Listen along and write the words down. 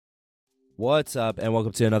What's up, and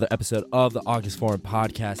welcome to another episode of the August Forum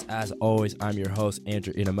podcast. As always, I'm your host,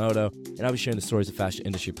 Andrew Inamoto, and I'll be sharing the stories of fashion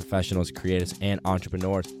industry professionals, creatives, and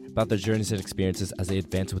entrepreneurs about their journeys and experiences as they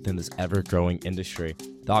advance within this ever-growing industry.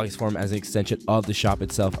 The August Forum, as an extension of the shop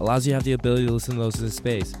itself, allows you to have the ability to listen to those in the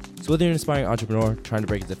space. So whether you're an aspiring entrepreneur, trying to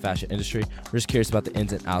break into the fashion industry, or just curious about the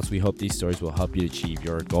ins and outs, we hope these stories will help you achieve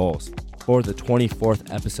your goals. For the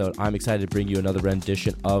 24th episode, I'm excited to bring you another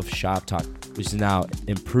rendition of Shop Talk, which is now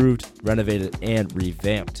improved, renovated, and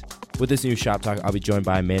revamped. With this new Shop Talk, I'll be joined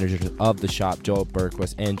by managers of the shop, Joel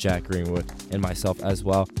Bergquist and Jack Greenwood, and myself as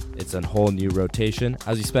well. It's a whole new rotation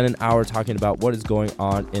as we spend an hour talking about what is going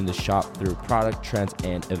on in the shop through product, trends,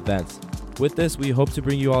 and events. With this, we hope to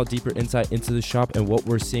bring you all deeper insight into the shop and what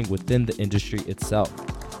we're seeing within the industry itself.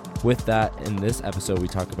 With that, in this episode, we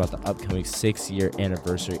talk about the upcoming 6-year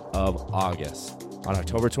anniversary of August. On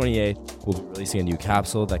October 28th, we'll be releasing a new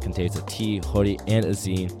capsule that contains a tee, hoodie, and a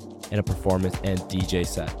zine, and a performance and DJ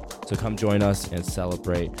set. So come join us and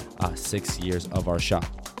celebrate 6 years of our shop.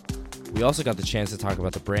 We also got the chance to talk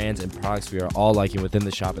about the brands and products we are all liking within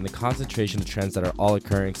the shop and the concentration of trends that are all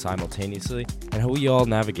occurring simultaneously and how we all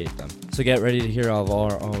navigate them. So get ready to hear all of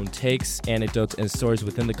our own takes, anecdotes, and stories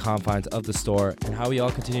within the confines of the store and how we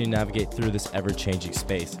all continue to navigate through this ever-changing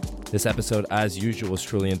space. This episode, as usual, was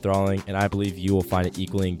truly enthralling, and I believe you will find it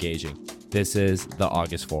equally engaging. This is the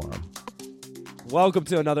August Forum. Welcome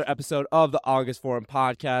to another episode of the August Forum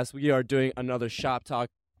podcast. We are doing another shop talk,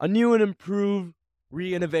 a new and improved,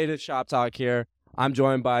 re-innovative shop talk here. I'm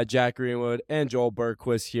joined by Jack Greenwood and Joel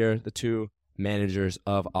Bergquist here, the two managers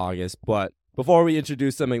of August. But before we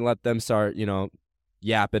introduce them and let them start,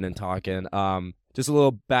 yapping and talking, just a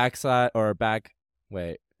little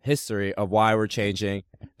history of why we're changing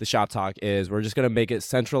the shop talk is we're just going to make it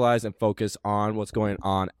centralized and focus on what's going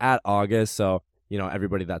on at August. So,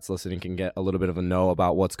 everybody that's listening can get a little bit of a know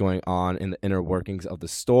about what's going on in the inner workings of the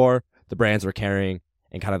store, the brands we're carrying,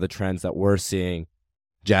 and kind of the trends that we're seeing.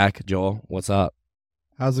 Jack, Joel, what's up?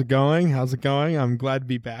 How's it going? I'm glad to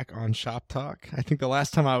be back on Shop Talk. I think the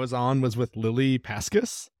last time I was on was with Lily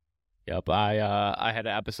Pascus. Yep, I had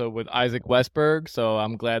an episode with Isaac Westberg, so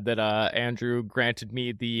I'm glad that Andrew granted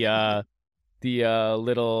me the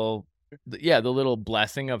little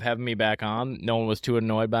blessing of having me back on. No one was too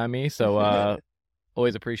annoyed by me, so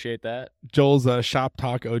always appreciate that. Joel's a Shop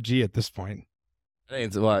Talk OG at this point. I think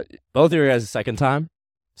it's what, both of you guys' second time?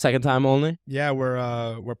 Second time only? Yeah, we're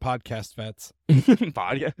podcast vets.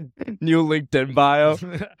 Podcast. New LinkedIn bio.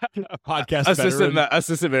 Podcast veteran.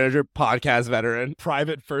 Assistant manager, podcast veteran.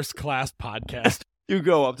 Private first class podcast. You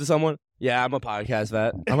go up to someone, yeah, I'm a podcast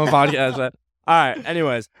vet. I'm a podcast vet. All right,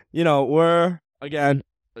 anyways, we're, again,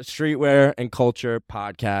 a streetwear and culture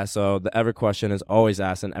podcast, so the ever question is always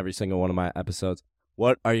asked in every single one of my episodes.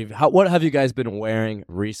 What have you guys been wearing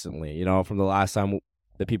recently, from the last time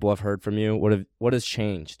that people have heard from you? What has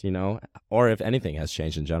changed, or if anything has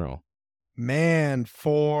changed in general? Man,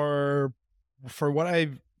 for what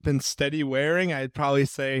I've been steady wearing, I'd probably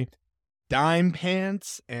say dime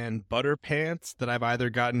pants and butter pants that I've either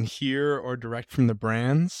gotten here or direct from the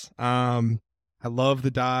brands. I love the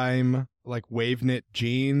dime, like wave knit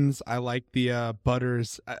jeans. I like the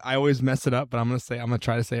butters. I always mess it up, but I'm gonna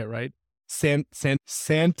try to say it right.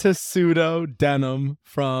 Santa Pseudo denim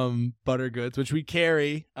from Butter Goods, which we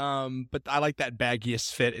carry. But I like that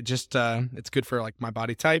baggiest fit. It just it's good for like my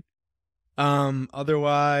body type.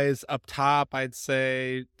 Otherwise, up top, I'd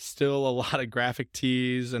say still a lot of graphic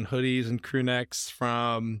tees and hoodies and crew necks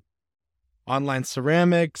from Online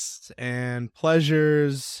Ceramics and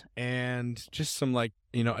Pleasures, and just some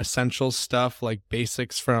essential stuff like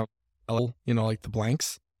basics from like the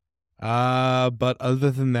blanks. But other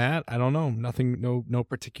than that, I don't know. Nothing, no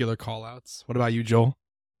particular call outs. What about you, Joel?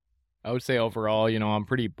 I would say overall, I'm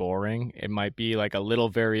pretty boring. It might be like a little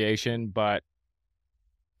variation, but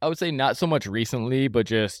I would say not so much recently, but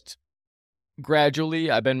just gradually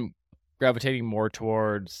I've been gravitating more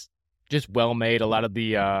towards just well-made. A lot of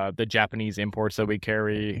the Japanese imports that we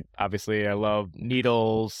carry. Obviously, I love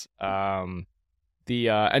needles. The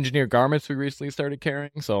engineered garments we recently started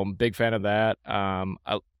carrying, so I'm a big fan of that.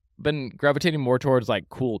 I've been gravitating more towards like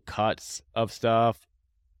cool cuts of stuff,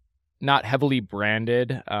 not heavily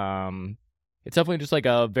branded. It's definitely just like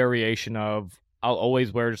a variation of, I'll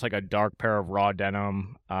always wear just like a dark pair of raw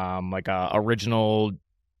denim, like a original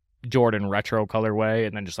Jordan retro colorway,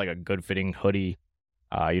 and then just like a good fitting hoodie,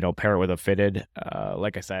 pair it with a fitted.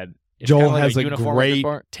 Like I said, Joel has a great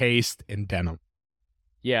taste in denim.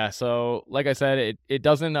 Yeah, so like I said, it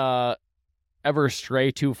doesn't ever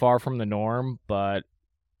stray too far from the norm, but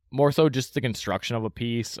more so just the construction of a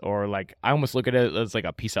piece, or like I almost look at it as like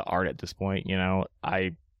a piece of art at this point.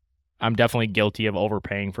 I I'm definitely guilty of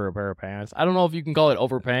overpaying for a pair of pants. I don't know if you can call it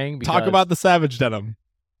overpaying. Because, Talk about the Savage denim.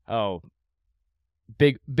 Oh,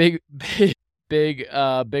 big old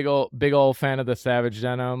fan of the Savage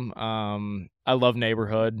denim. I love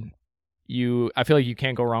Neighborhood. I feel like you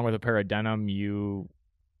can't go wrong with a pair of denim. You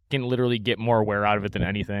can literally get more wear out of it than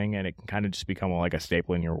anything, and it can kind of just become like a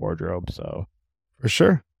staple in your wardrobe. So For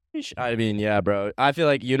sure. I mean, yeah, bro. I feel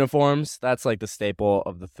like uniforms, that's like the staple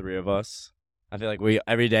of the three of us. I feel like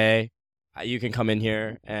every day you can come in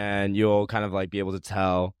here and you'll kind of like be able to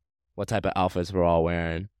tell what type of outfits we're all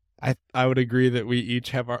wearing. I would agree that we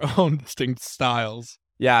each have our own distinct styles.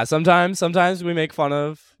 Yeah, sometimes we make fun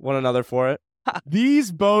of one another for it.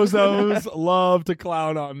 These bozos love to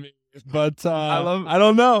clown on me, but I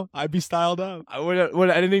don't know. I'd be styled up.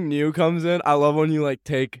 When anything new comes in, I love when you like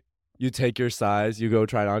take your size, you go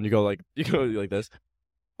try it on, you go like this.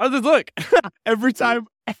 How does this look? Every time.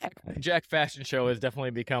 Jack fashion show has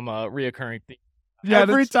definitely become a reoccurring theme. Yeah,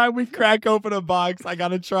 every time we crack open a box, I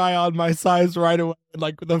gotta try on my size right away.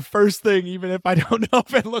 Like the first thing, even if I don't know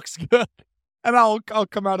if it looks good. And I'll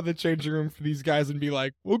come out of the changing room for these guys and be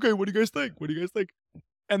like, okay, what do you guys think? What do you guys think?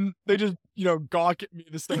 And they just, gawk at me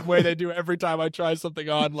the same way they do every time I try something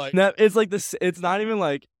on. Like it's like this. It's not even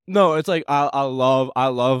like no. It's like I love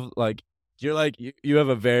like you're like you have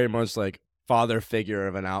a very much like father figure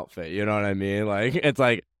of an outfit. You know what I mean? Like it's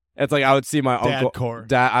like I would see my uncle.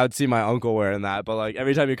 I would see my uncle wearing that. But like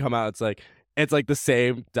every time you come out, it's like the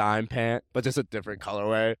same dime pant, but just a different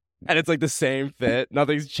colorway. And it's like the same fit.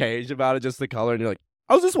 Nothing's changed about it, just the color. And you're like,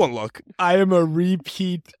 how's this one look? I am a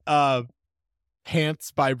repeat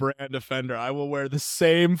pants by brand offender. I will wear the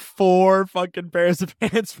same 4 fucking pairs of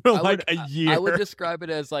pants for a year. I would describe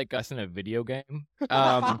it as like us in a video game.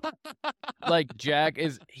 Like Jack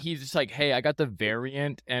he's just like, hey, I got the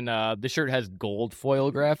variant and this shirt has gold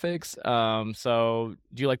foil graphics. So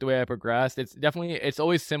do you like the way I progressed? It's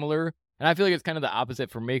always similar. And I feel like it's kind of the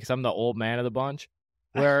opposite for me because I'm the old man of the bunch.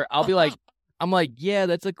 Where I'll be like, yeah,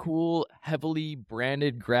 that's a cool, heavily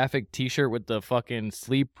branded graphic T-shirt with the fucking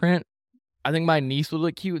sleeve print. I think my niece would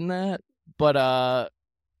look cute in that, but I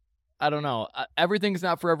don't know. Everything's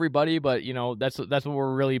not for everybody, but that's what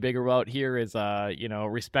we're really big about here is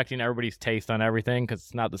respecting everybody's taste on everything because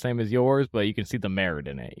it's not the same as yours, but you can see the merit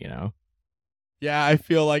in it. Yeah, I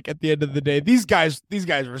feel like at the end of the day, these guys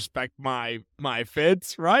respect my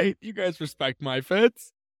fits, right? You guys respect my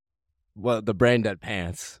fits. Well, the brain dead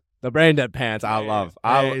pants. I love.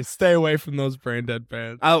 Stay away from those brain dead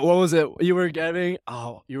pants. What was it you were getting?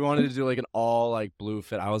 Oh, you wanted to do like an all like blue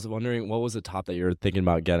fit. I was wondering what was the top that you were thinking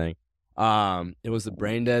about getting. It was the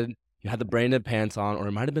brain dead. You had the brain dead pants on, or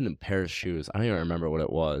it might have been a pair of shoes. I don't even remember what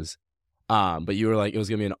it was. But you were like, it was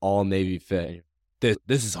gonna be an all navy fit.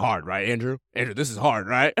 This is hard, right, Andrew? Andrew, this is hard,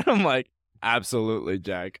 right? I'm like, absolutely,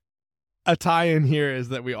 Jack. A tie-in here is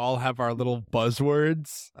that we all have our little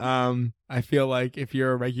buzzwords. I feel like if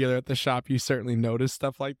you're a regular at the shop, you certainly notice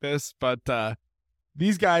stuff like this. But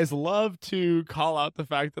these guys love to call out the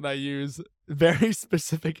fact that I use very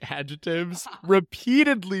specific adjectives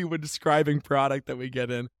repeatedly when describing product that we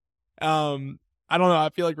get in. I don't know.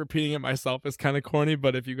 I feel like repeating it myself is kind of corny,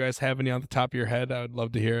 but if you guys have any on the top of your head, I would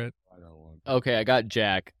love to hear it. Okay, I got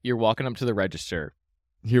Jack. You're walking up to the register.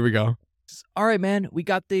 Here we go. All right, man. We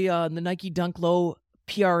got the Nike Dunk Low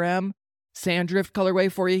PRM Sandrift colorway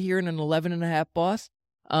for you here in an 11.5, boss.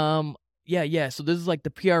 Yeah. So this is like the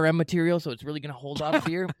PRM material, so it's really gonna hold up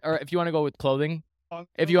here. Or if you want to go with clothing, Andrew,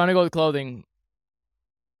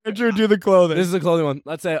 do the clothing. This is the clothing one.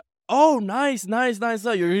 Let's say, oh, nice.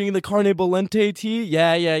 You're getting the Carne Bolente tee.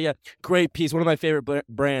 Yeah. Great piece. One of my favorite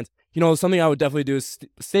brands. Something I would definitely do is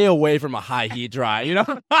stay away from a high heat dry,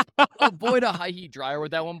 Avoid a high heat dryer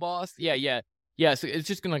with that one, boss. Yeah. So it's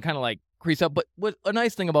just going to kind of like crease up. But what a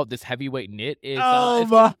nice thing about this heavyweight knit is it's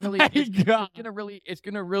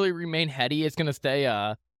going to really remain heady. It's going to stay,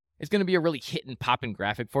 it's going to be a really hit and popping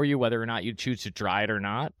graphic for you, whether or not you choose to dry it or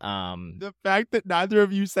not. The fact that neither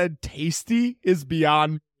of you said tasty is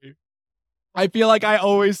beyond me. I feel like I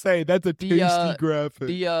always say that's a tasty graphic.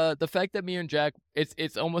 The fact that me and Jack,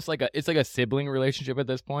 it's almost like a sibling relationship at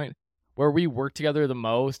this point, where we work together the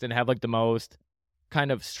most and have like the most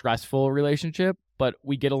kind of stressful relationship, but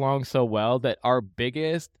we get along so well that our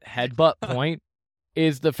biggest headbutt point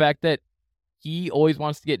is the fact that he always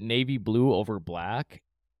wants to get navy blue over black,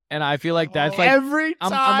 and I feel like that's like every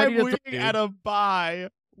time we at a buy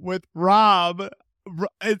with Rob,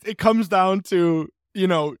 it comes down to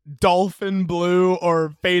dolphin blue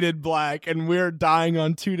or faded black, and we're dying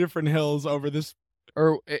on 2 different hills over this.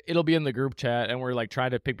 Or it'll be in the group chat, and we're like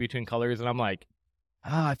trying to pick between colors, and I'm like,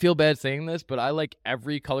 I feel bad saying this, but I like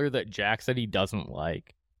every color that Jack said he doesn't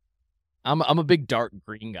like. I'm a big dark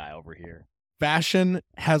green guy over here. Fashion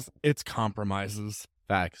has its compromises.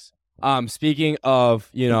 Facts. Speaking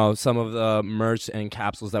of, some of the merch and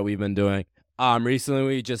capsules that we've been doing, recently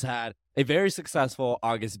we just had a very successful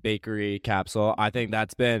August Bakery capsule. I think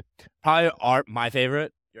that's been probably my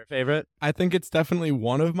favorite. Your favorite? I think it's definitely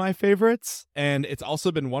one of my favorites, and it's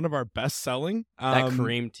also been one of our best-selling. That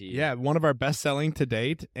cream tea. Yeah, one of our best-selling to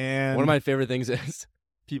date. And one of my favorite things is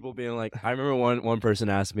people being like, I remember one person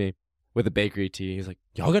asked me with a bakery tea, he's like,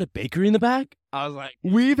 y'all got a bakery in the back? I was like,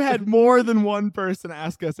 we've had more than one person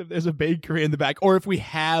ask us if there's a bakery in the back or if we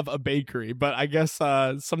have a bakery. But I guess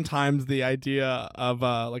sometimes the idea of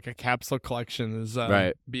like a capsule collection is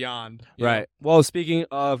right. beyond. Right. Well, speaking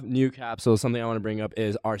of new capsules, something I want to bring up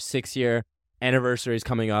is our 6-year anniversary is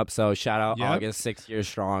coming up. So shout out August, 6 years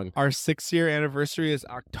strong. Our 6-year anniversary is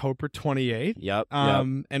October 28th. Yep.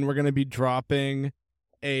 And we're going to be dropping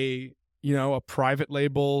a private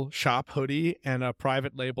label shop hoodie and a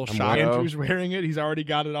private label shop. Andrew's wearing it. He's already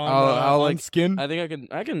got it on skin. I think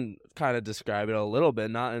I can kind of describe it a little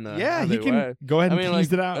bit, not in a he can way. Go ahead and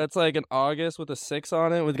tease it out. It's like an August with a 6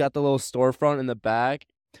 on it. We've got the little storefront in the back,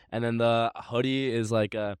 and then the hoodie is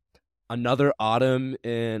like another autumn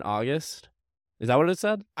in August. Is that what it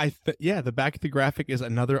said? The back of the graphic is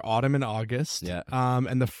another autumn in August. Yeah.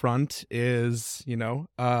 And the front is, a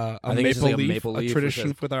maple leaf, a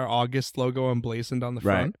tradition with our August logo emblazoned on the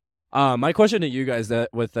front. Right. My question to you guys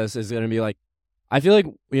with this is going to be like, I feel like,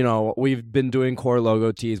 we've been doing core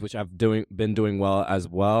logo tees, which I've been doing well as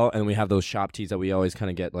well. And we have those shop tees that we always kind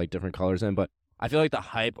of get like different colors in. But I feel like the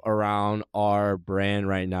hype around our brand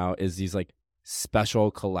right now is these like special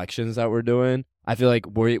collections that we're doing. I feel like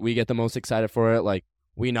we get the most excited for it. Like,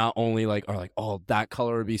 we not only like are like, oh, that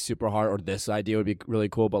color would be super hard or this idea would be really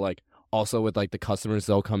cool, but like also with like the customers,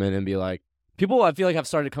 they'll come in and be like, people I feel like have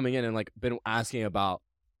started coming in and like been asking about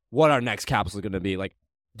what our next capsule is going to be. Like,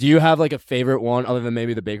 do you have like a favorite one other than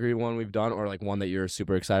maybe the bakery one we've done, or like one that you're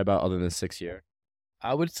super excited about other than 6 year?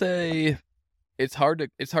 I would say it's hard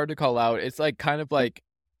to call out. It's like kind of like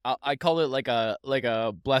I call it like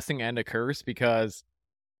a blessing and a curse because,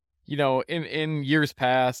 in years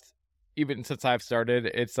past, even since I've started,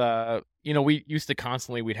 it's we used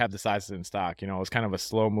to we'd have the sizes in stock. It was kind of a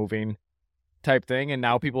slow moving type thing, and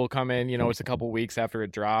now people come in, it's a couple weeks after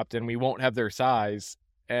it dropped, and we won't have their size,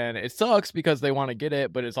 and it sucks because they want to get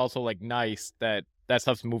it, but it's also like nice that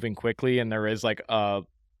stuff's moving quickly, and there is like a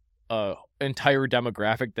entire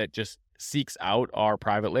demographic that just seeks out our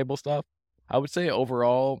private label stuff. I would say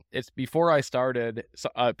overall, it's before I started,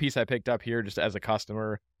 a piece I picked up here just as a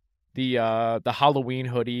customer. The Halloween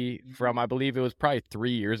hoodie from, I believe it was probably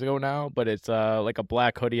 3 years ago now, but it's like a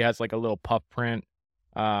black hoodie, has like a little puff print,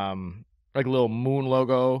 like a little moon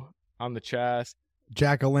logo on the chest.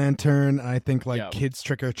 Jack-o'-lantern, I think like kids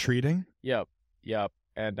trick-or-treating. Yep.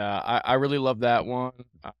 And I really love that one.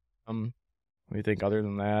 What do you think other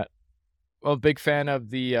than that? Well, big fan of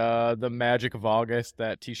the Magic of August,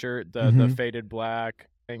 that t-shirt, the faded black.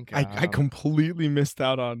 I completely missed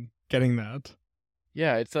out on getting that.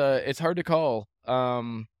 Yeah, it's hard to call.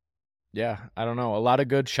 Yeah, I don't know. A lot of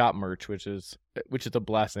good shop merch, which is a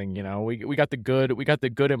blessing. We got the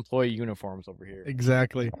good employee uniforms over here.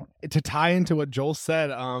 Exactly. To tie into what Joel said,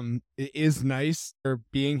 it is nice for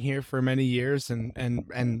being here for many years,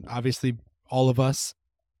 and obviously all of us,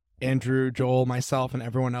 Andrew, Joel, myself, and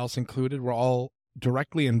everyone else included, we're all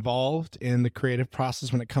directly involved in the creative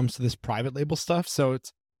process when it comes to this private label stuff. So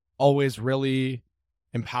it's always really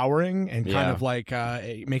empowering and kind of like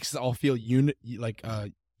it makes us all feel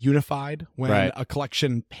unified when a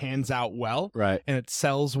collection pans out well and it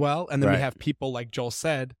sells well. And then we have people, like Joel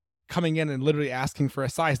said, coming in and literally asking for a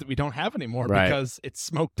size that we don't have anymore because it's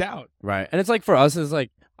smoked out. Right. And it's like for us, it's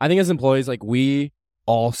like, I think as employees, like we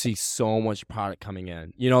all see so much product coming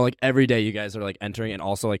in, like every day you guys are like entering, and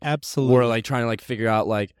also like absolutely we're like trying to like figure out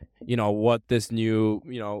like, what this new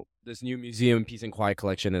museum peace and quiet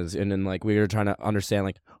collection is. And then like we were trying to understand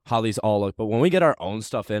like how these all look. But when we get our own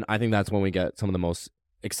stuff in, I think that's when we get some of the most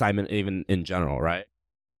excitement even in general, right?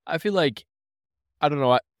 I feel like, I don't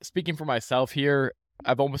know, speaking for myself here,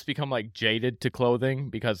 I've almost become like jaded to clothing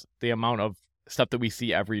because the amount of stuff that we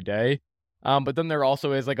see every day. But then there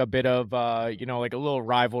also is like a bit of, like a little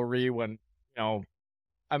rivalry when, I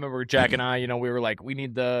remember Jack and I, we were like, we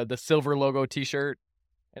need the silver logo t-shirt.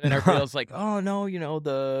 And then everybody else like, oh no,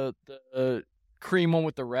 the cream one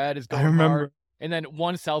with the red is going hard. And then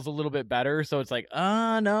one sells a little bit better. So it's like,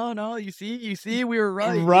 no, you see, we were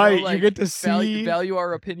right. Right. You get to see. Value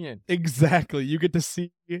our opinion. Exactly. You get to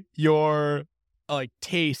see your like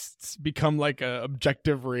tastes become like a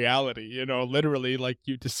objective reality, you know, literally like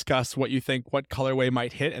you discuss what you think what colorway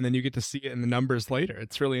might hit, and then you get to see it in the numbers later.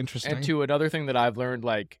 It's really interesting. And to another thing that I've learned,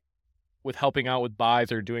 like with helping out with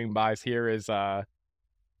buys or doing buys here, is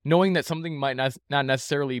knowing that something might not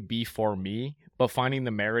necessarily be for me, but finding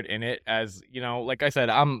the merit in it. As you know, like I said,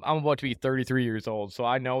 I'm about to be 33 years old, so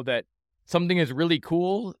I know that something is really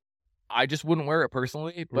cool. I just wouldn't wear it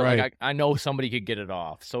personally, but Right. like I know somebody could get it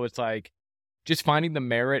off. So it's like just finding the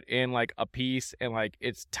merit in like a piece and like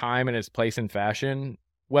its time and its place in fashion,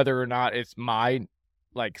 whether or not it's my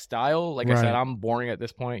like style. Like I said, Right. I'm boring at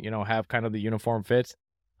this point, you know, have kind of the uniform fits.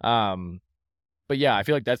 But yeah, I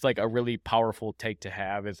feel like that's like a really powerful take to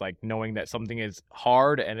have, is like knowing that something is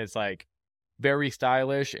hard and it's like very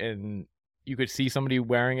stylish and you could see somebody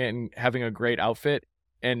wearing it and having a great outfit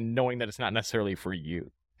and knowing that it's not necessarily for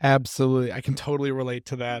you. Absolutely. I can totally relate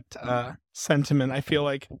to that sentiment. I feel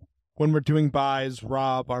like when we're doing buys,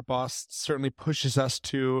 Rob, our boss, certainly pushes us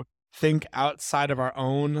to think outside of our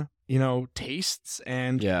own, you know, tastes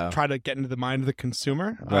and try to get into the mind of the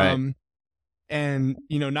consumer. Right. And,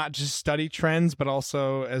 you know, not just study trends, but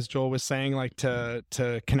also, as Joel was saying, like to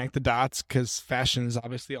connect the dots, because fashion is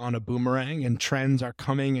obviously on a boomerang and trends are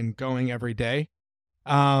coming and going every day.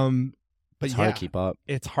 But it's hard to keep up.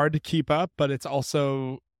 It's hard to keep up, but it's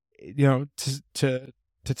also, you know, to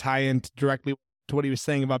tie in directly to what he was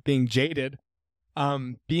saying about being jaded.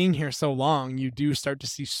 Being here so long, you do start to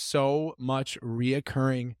see so much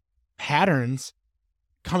reoccurring patterns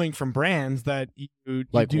coming from brands that you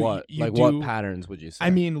Like do, what? you Like do, what patterns would you say?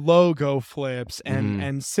 I mean, logo flips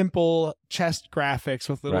and simple chest graphics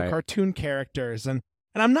with little cartoon characters, and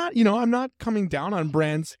I'm not coming down on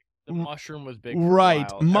brands. The mushroom was big. Right.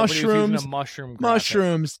 Mushrooms,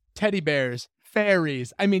 mushrooms, teddy bears,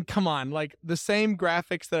 fairies. I mean, come on, like the same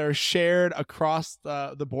graphics that are shared across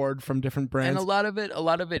the board from different brands. And a lot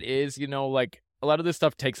of it is, you know, like a lot of this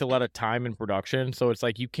stuff takes a lot of time in production, so it's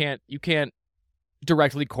like you can't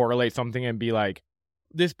directly correlate something and be like,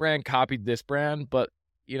 this brand copied this brand. But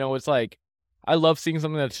you know, it's like I love seeing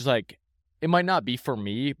something that's just like, it might not be for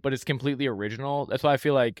me, but it's completely original. That's why I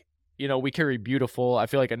feel like, you know, we carry Beautiful. I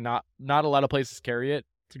feel like not a lot of places carry it.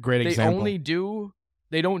 It's a great example.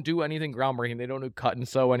 They don't do anything groundbreaking. They don't do cut and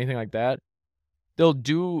sew, anything like that. They'll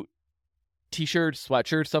do t-shirts,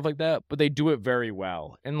 sweatshirts, stuff like that, but they do it very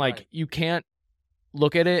well. And like you can't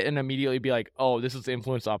look at it and immediately be like, oh, this is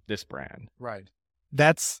influenced off this brand. Right.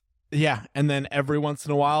 And then every once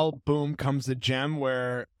in a while, boom, comes a gem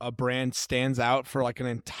where a brand stands out for like an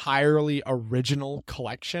entirely original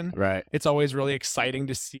collection. Right. It's always really exciting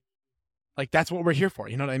to see. Like, that's what we're here for.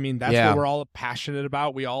 You know what I mean? That's what we're all passionate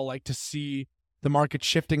about. We all like to see the market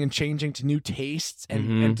shifting and changing to new tastes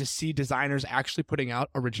and to see designers actually putting out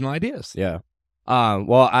original ideas. Yeah.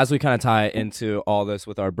 Well, as we kind of tie into all this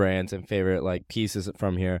with our brands and favorite like pieces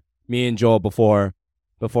from here, me and Joel before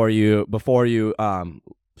you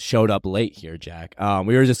showed up late here, Jack.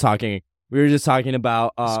 We were just talking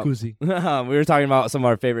about Scusi. we were talking about some of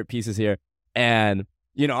our favorite pieces here, and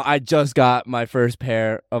you know, I just got my first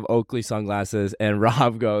pair of Oakley sunglasses, and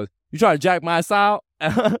Rob goes, "You trying to jack my style?"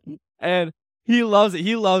 And he loves it.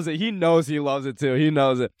 He loves it. He knows he loves it too. He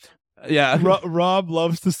knows it. Yeah. Rob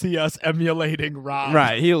loves to see us emulating Rob.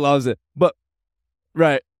 Right. He loves it. But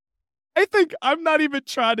right. I think I'm not even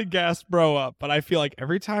trying to gas bro up, but I feel like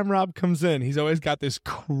every time Rob comes in, he's always got this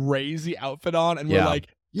crazy outfit on, and we're like,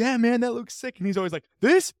 "Yeah, man, that looks sick." And he's always like,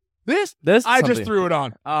 "This, I just threw it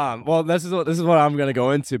on." Well, this is what I'm gonna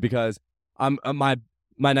go into, because my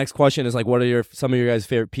next question is like, what are some of your guys'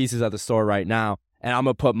 favorite pieces at the store right now? And I'm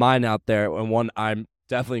gonna put mine out there, and one I'm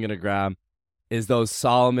definitely gonna grab is those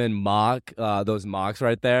Solomon those mocks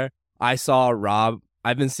right there. I saw Rob.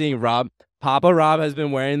 I've been seeing Papa Rob has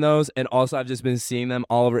been wearing those, and also I've just been seeing them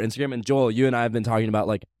all over Instagram. And Joel, you and I have been talking about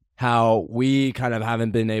like how we kind of haven't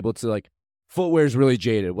been able to, like, footwear is really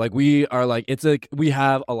jaded. Like, we are like, it's like we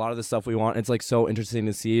have a lot of the stuff we want. It's like so interesting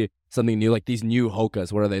to see something new, like these new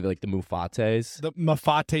Hokas. What are they, like the Mufates? The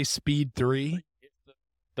Mafate Speed 3.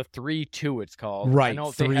 The 3-2 it's called. Right. I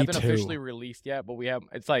know they haven't officially released yet, but we have.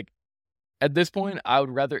 It's like at this point, I would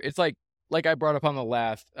rather. It's like I brought up on the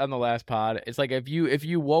last pod. It's like if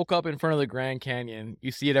you woke up in front of the Grand Canyon, you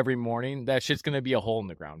see it every morning. That shit's gonna be a hole in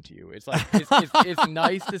the ground to you. It's like it's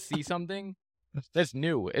nice to see something that's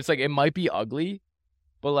new. It's like it might be ugly,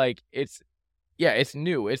 but like it's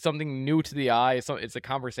new. It's something new to the eye. It's a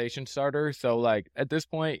conversation starter. So like at this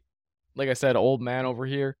point, like I said, old man over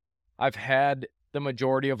here, I've had the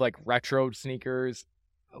majority of like retro sneakers.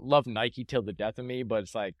 I love Nike till the death of me, but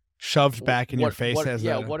it's like shoved back in your face. What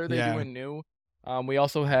are they doing new? We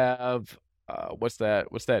also have what's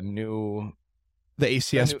that new The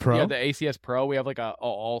ACS Pro? Yeah, the ACS Pro. We have like a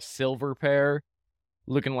all silver pair,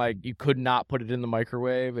 looking like you could not put it in the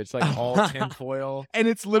microwave. It's like all tinfoil. And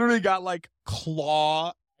it's literally got like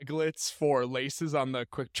claw aglets for laces on the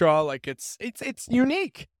quick draw. Like it's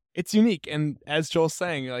unique. It's unique. And as Joel's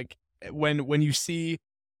saying, like when you see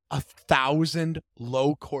 1,000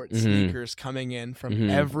 low court sneakers coming in from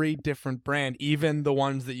every different brand, even the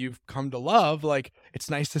ones that you've come to love, like it's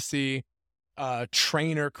nice to see a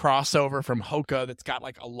trainer crossover from Hoka that's got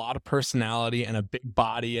like a lot of personality and a big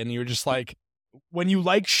body, and you're just like, when you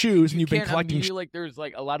like shoes and you've been collecting like there's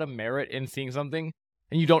like a lot of merit in seeing something,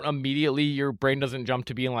 and you don't immediately, your brain doesn't jump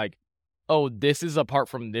to being like, oh, this is apart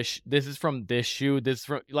from this, this is from this shoe, this is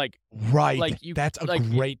from like, right, like that's a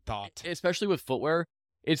great thought. Especially with footwear,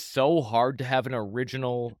 it's so hard to have an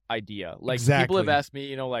original idea. Like exactly. People have asked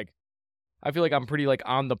me, like I feel like I'm pretty like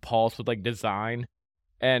on the pulse with like design,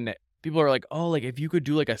 and people are like, oh, like if you could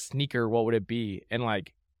do like a sneaker, what would it be? And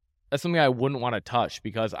like that's something I wouldn't want to touch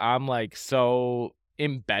because I'm like so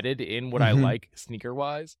embedded in what I like sneaker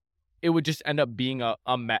wise. It would just end up being it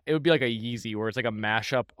would be like a Yeezy, where it's like a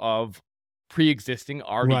mashup of pre-existing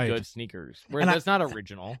already good sneakers, where that's not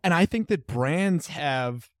original. And I think that brands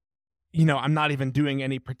have, I'm not even doing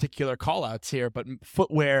any particular call outs here, but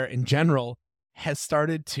footwear in general has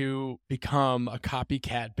started to become a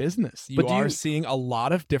copycat business. You are seeing a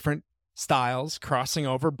lot of different styles crossing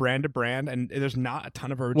over brand to brand, and there's not a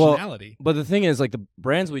ton of originality. But the thing is, like the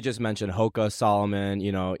brands we just mentioned, Hoka, Solomon,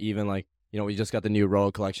 even like, we just got the new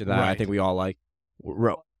Roa collection that I think we all like.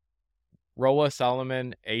 Roa,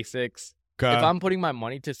 Solomon, Asics. If I'm putting my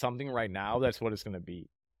money to something right now, that's what it's going to be.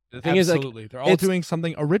 The thing is, like, they're all doing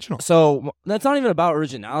something original. So that's not even about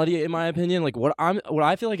originality, in my opinion. Like what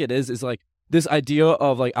I feel like it is like this idea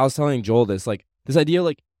of like, I was telling Joel this idea of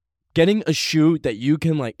like getting a shoe that you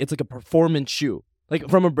can like, it's like a performance shoe, like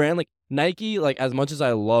from a brand like Nike. Like as much as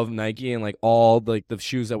I love Nike and like all like the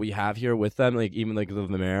shoes that we have here with them, like even like the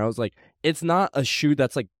Vomeros, like it's not a shoe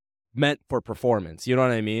that's like meant for performance. You know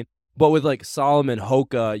what I mean? But with like Solomon,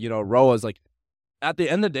 Hoka, Roa's, like at the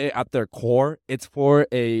end of the day, at their core, it's for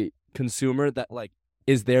a consumer that like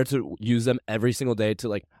is there to use them every single day to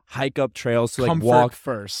like hike up trails, to like comfort walk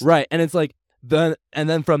first, right? And it's like then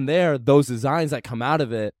from there, those designs that come out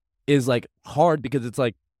of it is like hard, because it's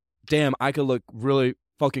like, damn, I could look really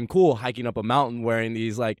fucking cool hiking up a mountain wearing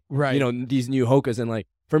these like these new Hokas. And like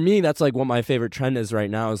for me, that's like what my favorite trend is right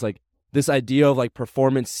now, is like this idea of like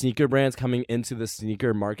performance sneaker brands coming into the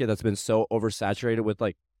sneaker market that's been so oversaturated with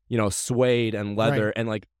like, suede and leather and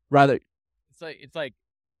like rather it's like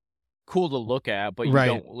cool to look at, but you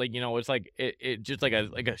don't like, it's like it just like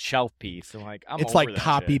a shelf piece, and like it's like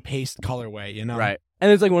copy paste colorway, right?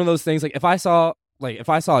 And it's like one of those things, like if I saw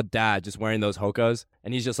a dad just wearing those Hokas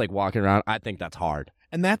and he's just like walking around, I think that's hard.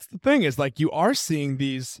 And that's the thing, is like you are seeing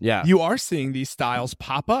these styles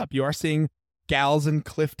pop up. You are seeing gals in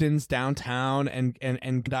Clifton's downtown and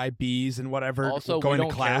IBs and whatever. Also, going we don't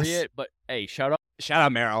to class. Carry it, but hey, shout out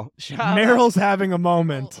Meryl. Meryl's having a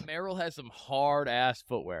moment. Meryl has some hard ass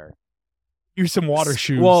footwear. Use some water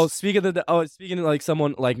shoes. Well, speaking of like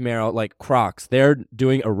someone like Meryl, like Crocs, they're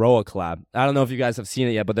doing a Roa collab. I don't know if you guys have seen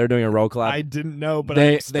it yet, but they're doing a Roa collab. I didn't know, but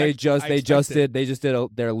they just did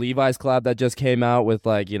their Levi's collab that just came out with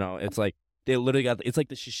like, it's like they literally got, it's like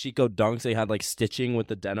the Shishiko dunks. They had like stitching with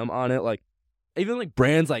the denim on it, like even like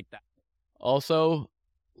brands like that. Also,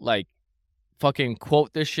 like fucking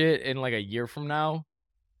quote this shit in like a year from now,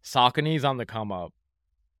 Saucony's on the come up.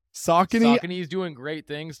 Saucony's doing great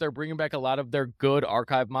things. They're bringing back a lot of their good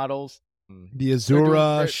archive models. The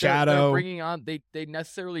Azura, Shadow. They're bringing on. They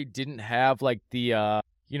necessarily didn't have like the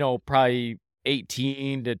probably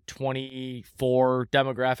 18 to 24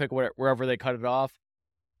 demographic wherever they cut it off.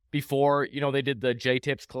 Before they did the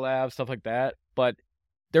J-Tips collab, stuff like that. But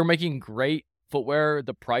they're making great footwear.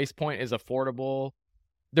 The price point is affordable.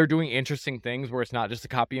 They're doing interesting things where it's not just a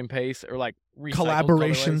copy and paste or like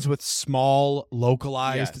collaborations with small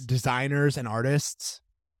localized designers and artists.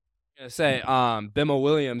 I was gonna say, Bimmo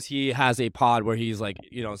Williams, he has a pod where he's like,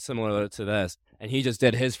 similar to this, and he just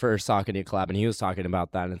did his first Saucony collab, and he was talking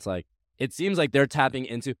about that, and it's like, it seems like they're tapping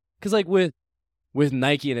into, because like with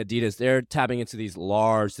Nike and Adidas, they're tapping into these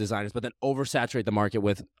large designers, but then oversaturate the market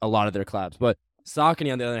with a lot of their collabs. But Saucony,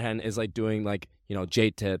 on the other hand, is like doing like,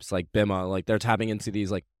 J-Tips, like Bimmo, like they're tapping into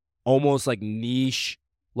these like almost like niche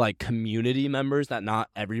like community members that not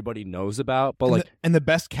everybody knows about. But and the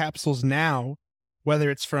best capsules now, whether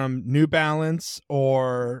it's from New Balance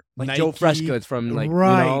or like Nike, Joe Freshgoods from like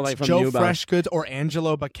from Joe New Balance. Freshgoods or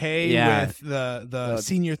Angelo Baquet with the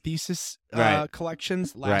senior thesis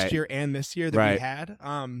collections last year and this year that we had.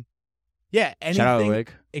 Yeah, Shout out anything.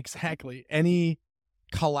 Wig. Exactly. Any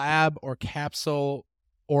collab or capsule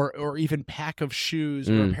or even pack of shoes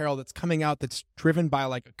or apparel that's coming out that's driven by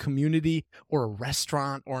like a community or a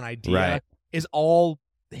restaurant or an idea Right. is all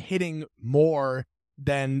hitting more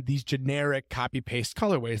than these generic copy paste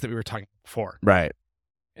colorways that we were talking about before. Right.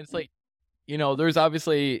 It's like, there's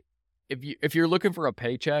obviously, if you're looking for a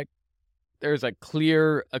paycheck, there's a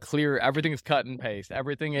clear everything is cut and paste.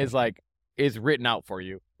 Everything is written out for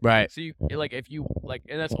you. Right. So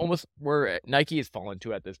and that's almost where Nike has fallen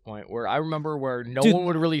to at this point, where I remember where no Dude. one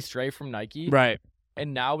would really stray from Nike. Right.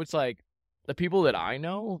 And now it's like the people that I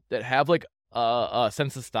know that have like a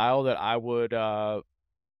sense of style that I would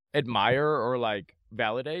admire or like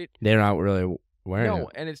validate. They're not really wearing it.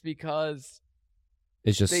 And it's because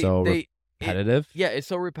It's just repetitive. it's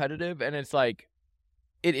so repetitive, and it's like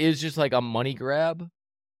it is just like a money grab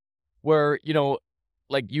where,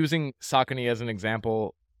 like using Saucony as an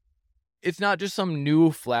example, it's not just some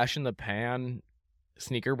new flash in the pan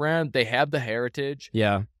sneaker brand. They have the heritage.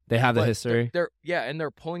 Yeah. They have the history. And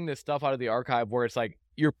they're pulling this stuff out of the archive where it's like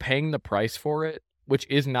you're paying the price for it, which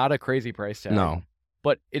is not a crazy price tag. No.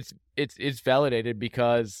 But it's validated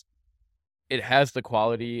because it has the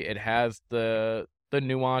quality, it has the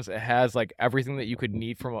nuance, it has like everything that you could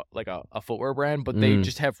need from a footwear brand, but they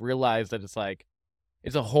just have realized that it's like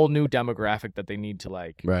it's a whole new demographic that they need to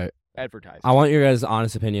like advertise. I want your guys'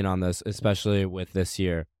 honest opinion on this, especially with this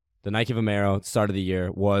year. The Nike Vomero start of the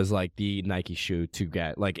year was like the Nike shoe to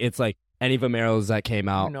get. Like it's like any Vomeros that came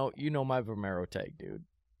out. You know my Vomero take, dude.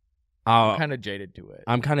 I'm I'm kind of jaded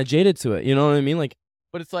to it. You know what I mean? Like,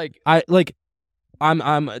 but it's like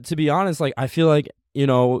I'm to be honest, like I feel like,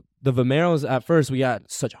 the Vomeros at first we got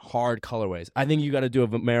such hard colorways. I think you got to do a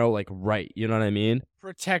Vomero like right. You know what I mean?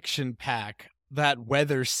 Protection pack, that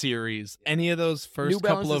weather series, any of those first New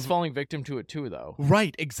Balance couple is of falling victim to it too, though.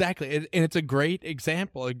 Right, exactly. And it's a great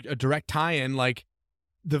example, a direct tie-in, like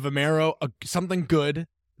the Vomero, something good.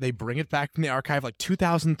 They bring it back from the archive like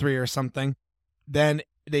 2003 or something. Then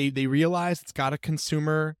they realize it's got a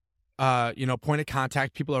consumer point of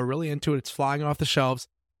contact. People are really into it. It's flying off the shelves.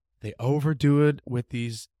 They overdo it with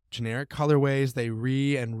these generic colorways. They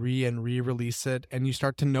re-release it, and you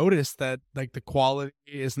start to notice that like the quality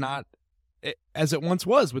is not as it once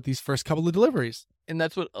was with these first couple of deliveries. And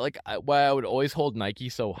that's what why I would always hold Nike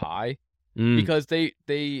so high, because they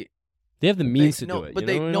have the means to do it. But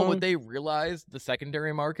they realize the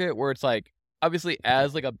secondary market where it's like obviously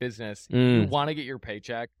as like a business you want to get your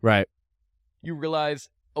paycheck. Right. You realize,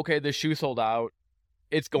 okay, the shoe sold out.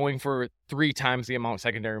 It's going for 3 times the amount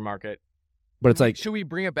secondary market. But it's like, should we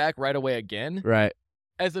bring it back right away again? Right.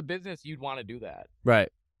 As a business, you'd want to do that. Right.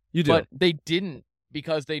 You do. But they didn't,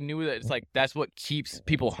 because they knew that it's like that's what keeps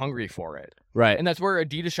people hungry for it. Right. And that's where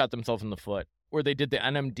Adidas shot themselves in the foot, where they did the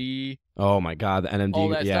NMD. Oh my God, the NMD. All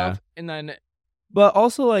that stuff. And then but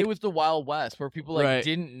also like it was the Wild West where people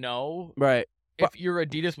didn't know if your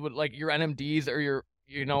Adidas would like your NMDs or your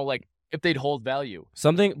like if they'd hold value.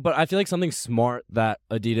 But I feel like something smart that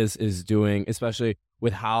Adidas is doing, especially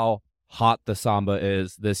with how hot the Samba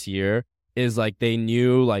is this year, is like they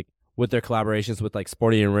knew like with their collaborations with like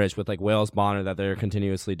Sporty and Rich, with like Wales Bonner that they're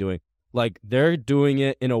continuously doing, like they're doing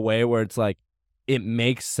it in a way where it's like it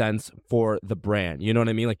makes sense for the brand. You know what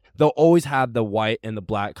I mean? Like they'll always have the white and the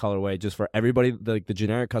black colorway just for everybody, like the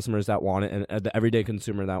generic customers that want it and the everyday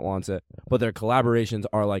consumer that wants it. But their collaborations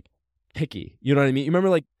are like picky. You know what I mean? You remember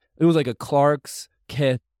like it was like a Clark's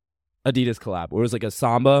Kith Adidas collab where it was like a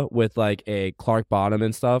Samba with like a Clark bottom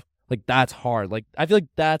and stuff. Like that's hard. Like I feel like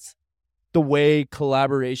that's the way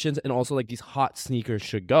collaborations and also like these hot sneakers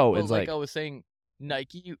should go. Well, it's like I was saying,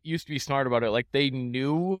 Nike used to be smart about it. Like they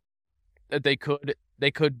knew that they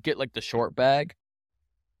could get like the short bag,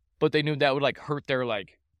 but they knew that would like hurt their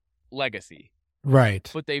like legacy. Right.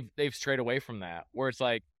 But they've strayed away from that. Where it's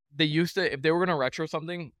like they used to, if they were gonna retro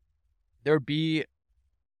something, there'd be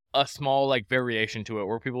a small like variation to it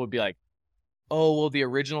where people would be like, oh well, the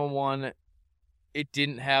original one, it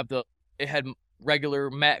had regular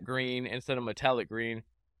matte green instead of metallic green,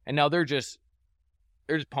 and now they're just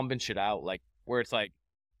pumping shit out like where it's like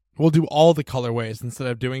we'll do all the colorways instead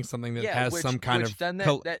of doing something that has some kind of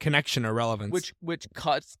that connection or relevance, which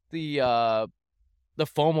cuts the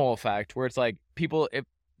FOMO effect where it's like people, if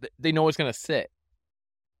they know it's gonna sit,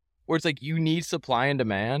 where it's like you need supply and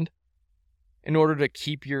demand in order to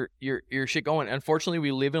keep your shit going. Unfortunately,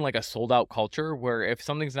 we live in like a sold out culture where if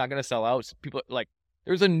something's not gonna sell out, people like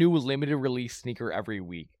there's a new limited release sneaker every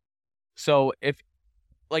week. So if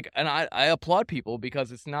like, and I applaud people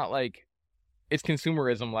because it's not like it's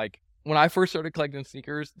consumerism. Like when I first started collecting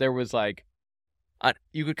sneakers, there was like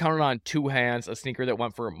you could count it on two hands a sneaker that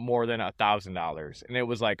went for more than $1,000, and it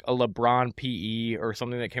was like a LeBron PE or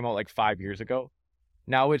something that came out like 5 years ago.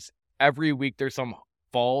 Now it's every week there's some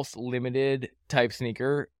false limited type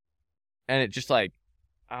sneaker, and it just like,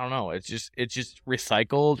 I don't know, it's just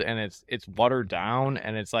recycled, and it's watered down,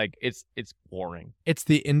 and it's like it's boring. It's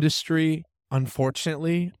the industry,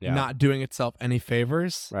 unfortunately, not doing itself any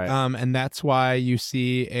favors. Right. And that's why you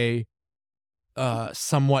see a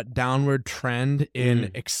somewhat downward trend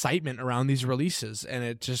in excitement around these releases, and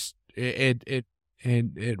it just it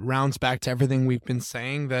rounds back to everything we've been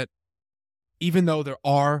saying, that even though there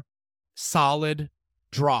are solid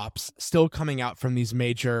drops still coming out from these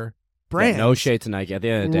major brands, no shade to Nike. At the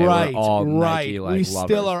end of the day, we're all Nike like we lovers.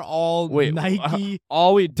 still are all Nike.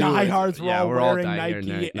 All we do diehards. is, We're all wearing dying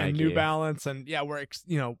Nike and New Balance, and we're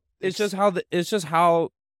it's just how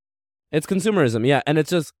it's consumerism. Yeah, and it's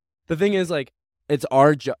just the thing is like it's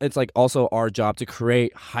our it's like also our job to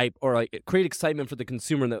create hype or like create excitement for the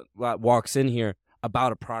consumer that walks in here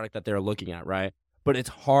about a product that they're looking at, right? But it's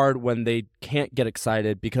hard when they can't get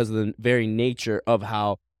excited because of the very nature of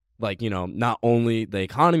how, like, not only the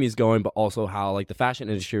economy is going, but also how like the fashion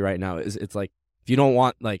industry right now is. It's like, if you don't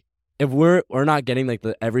want, like, if we're not getting like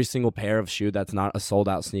the every single pair of shoe that's not a sold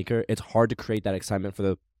out sneaker, it's hard to create that excitement for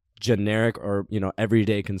the generic or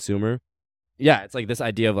everyday consumer. Yeah, it's like this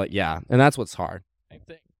idea of like, and that's what's hard. Same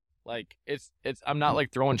thing. Like it's I'm not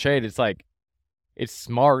like throwing shade. It's like, it's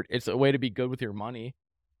smart. It's a way to be good with your money.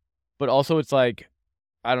 But also it's like,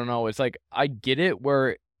 I don't know. It's like, I get it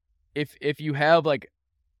where if you have like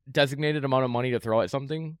designated amount of money to throw at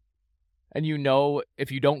something, and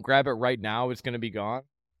if you don't grab it right now, it's going to be gone.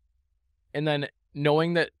 And then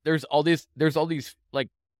knowing that there's all these like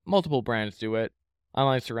multiple brands do it.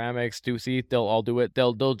 Online Ceramics, Stussy, they'll all do it.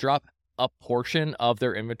 They'll drop a portion of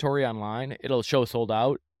their inventory online. It'll show sold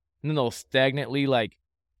out, and then they'll stagnantly like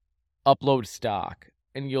upload stock,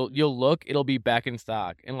 and you'll look, it'll be back in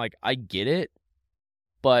stock. And like, I get it,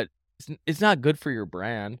 but it's not good for your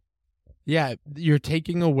brand. Yeah, you're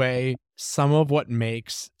taking away some of what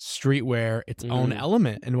makes streetwear its own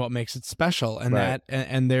element and what makes it special, and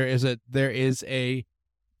there is a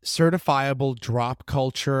certifiable drop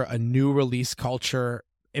culture, a new release culture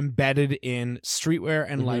embedded in streetwear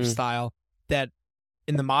and lifestyle that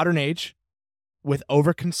in the modern age, with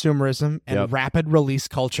over-consumerism and rapid release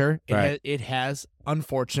culture, it has,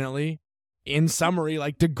 unfortunately, in summary,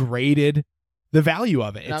 like degraded the value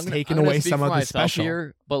of it. It's taken away some of the special.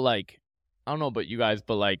 Here, but like, I don't know about you guys,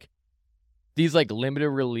 but like these like limited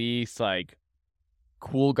release, like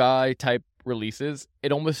cool guy type releases,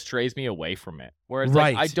 it almost strays me away from it. Whereas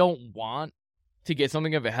like, I don't want to get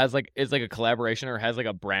something if it has like, it's like a collaboration or has like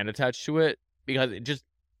a brand attached to it, because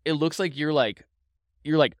it looks like you're like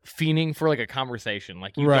fiending for like a conversation.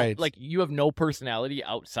 Like you don't, like you have no personality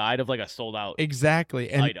outside of like a sold out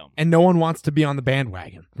item. And no one wants to be on the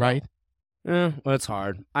bandwagon, right? Well, it's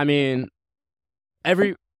hard. I mean,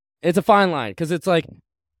 it's a fine line, because it's like,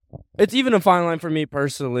 it's even a fine line for me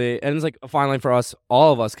personally, and it's like a fine line for us,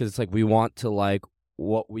 all of us, because it's like we want to like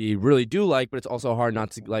what we really do like, but it's also hard not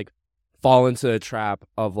to like fall into a trap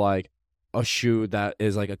of like a shoe that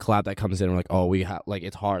is like a collab that comes in and we're like, oh, we have like,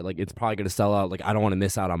 it's hard, like it's probably gonna sell out, like I don't want to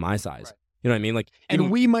miss out on my size. You know what I mean? Like,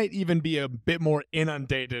 and we might even be a bit more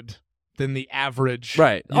inundated than the average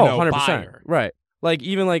 100%. buyer. Right. Like,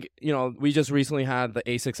 even like, we just recently had the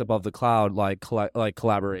Asics Above the Cloud like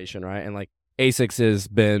collaboration, right? And like Asics has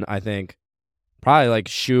been, I think, probably like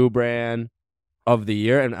shoe brand of the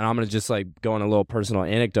year. And I'm gonna just like go on a little personal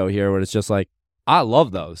anecdote here, where it's just like, I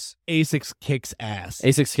love those. Asics kicks ass.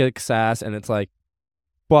 And it's like,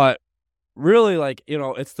 but really, like,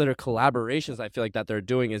 it's their collaborations I feel like that they're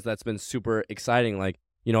doing that's been super exciting. Like,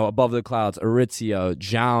 Above the Clouds, Aritzia,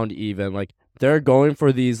 Jound, even like they're going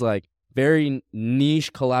for these like very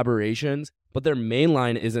niche collaborations, but their main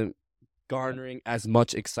line isn't garnering as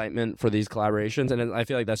much excitement for these collaborations. And I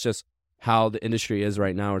feel like that's just how the industry is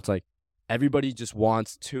right now. It's like everybody just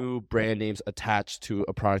wants two brand names attached to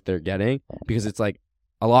a product they're getting, because it's like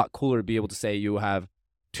a lot cooler to be able to say you have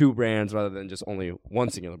two brands rather than just only one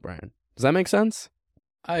singular brand. Does that make sense?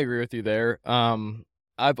 I agree with you there.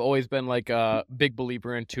 I've always been like a big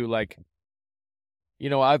believer into like,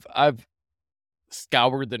 I've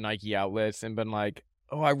scoured the Nike outlets and been like,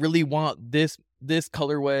 oh, I really want this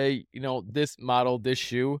colorway, this model, this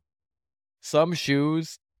shoe. Some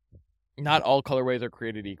shoes, not all colorways are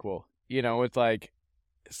created equal. It's like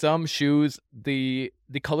some shoes, the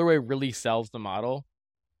colorway really sells the model,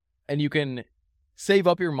 and you can save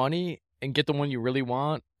up your money and get the one you really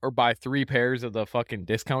want, or buy 3 pairs of the fucking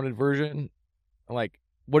discounted version. Like,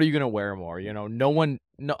 what are you gonna wear more? No one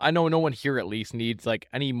I know no one here at least needs like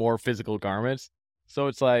any more physical garments. So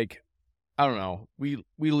it's like, I don't know. We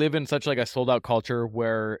live in such like a sold out culture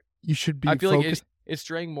where You should be I feel focused. like it's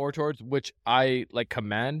straying more towards, which I like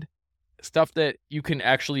commend, stuff that you can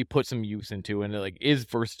actually put some use into and it like is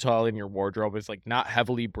versatile in your wardrobe. It's like not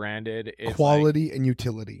heavily branded. It's Quality and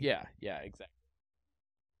utility. Yeah, exactly.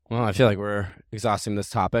 Well, I feel like we're exhausting this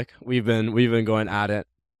topic. We've been going at it.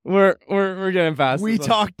 We're getting past. We this one.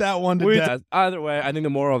 talked that one to death. Either way, I think the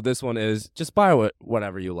moral of this one is just buy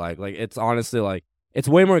whatever you like. Like, it's honestly like it's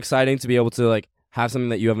way more exciting to be able to like have something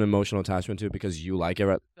that you have an emotional attachment to because you like it.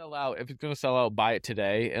 Right? Sell out. If it's gonna sell out, buy it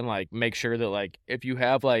today and like make sure that like if you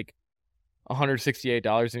have like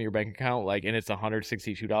 $168 in your bank account, like, and it's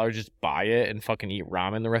 $162, just buy it and fucking eat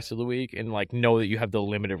ramen the rest of the week and like know that you have the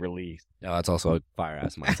limited release. Yeah, that's also a fire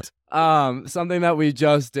ass mindset. Something that we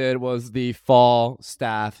just did was the fall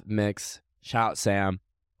staff mix. Shout Sam.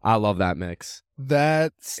 I love that mix.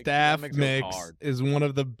 That staff mix goes mix hard. is one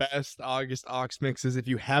of the best August Ox mixes. If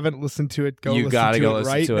you haven't listened to it, You gotta go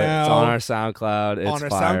listen right to now. It's on our SoundCloud. It's on our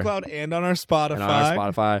fire. SoundCloud and on our Spotify. And on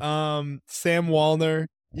our Spotify. Sam Wallner.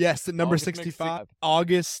 Yes, at number August Mix 65.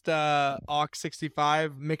 August Ox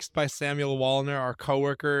 65, mixed by Samuel Wallner, our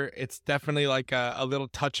coworker. It's definitely like a little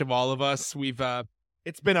touch of all of us.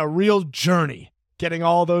 It's been a real journey getting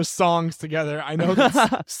all those songs together. I know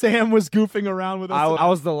that Sam was goofing around with us. I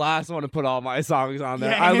was the last one to put all my songs on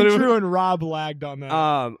there. Yeah, Andrew and Rob lagged on that.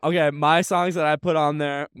 Okay, my songs that I put on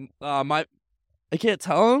there, I can't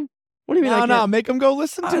tell them. What do you mean? No, make them go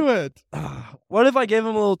listen to it. What if I gave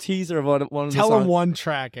them a little teaser of one of the Tell songs? them one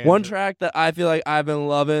track. Andrew. One track that I feel like I've been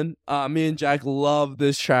loving. Me and Jack love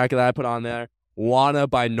this track that I put on there. Wanna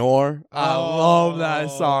by Noor. I love that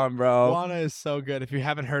song, bro. Wanna is so good. If you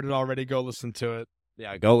haven't heard it already, go listen to it.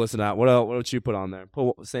 Yeah, go listen to that. What else? What did you put on there?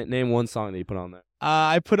 Name one song that you put on there.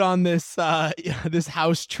 I put on this this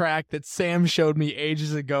house track that Sam showed me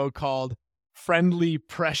ages ago called "Friendly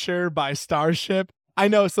Pressure" by Starship. I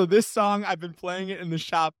know. So this song, I've been playing it in the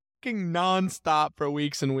shop nonstop for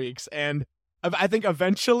weeks and weeks, and I think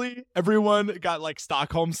eventually everyone got like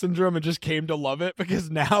Stockholm syndrome and just came to love it because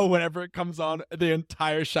now whenever it comes on, the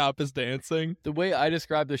entire shop is dancing. The way I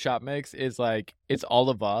describe the shop mix is like it's all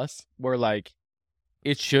of us. Where like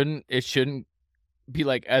it shouldn't be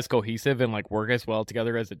like as cohesive and like work as well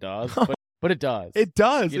together as it does, but it does. It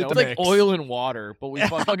does. You know, It it's like mix. oil and water, but we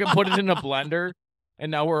fucking put it in a blender. And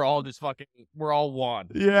now we're all one.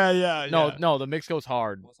 Yeah. No, the mix goes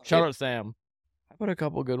hard. Shout out Sam. I put a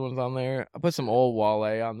couple good ones on there. I put some old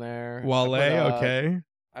Wale on there. Wale, okay.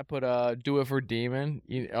 I put Do It for Demon.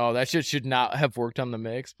 That shit should not have worked on the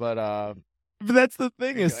mix, but But that's the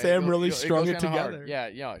thing is Sam really strung it goes kinda together. hard.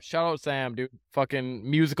 Yeah. Shout out Sam, dude. Fucking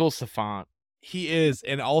musical savant. He is,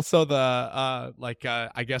 and also the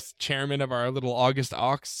I guess chairman of our little August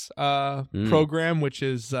Ox program, which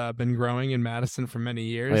has been growing in Madison for many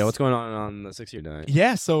years. Oh, yeah, what's going on the 6 year night?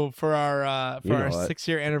 Yeah, so for our You know what?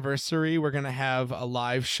 6-year anniversary, we're gonna have a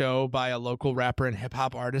live show by a local rapper and hip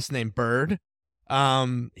hop artist named Bird.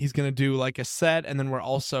 He's gonna do like a set, and then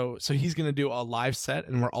he's gonna do a live set,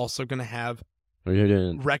 and we're also gonna have What are you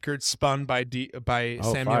doing? records spun by Samuel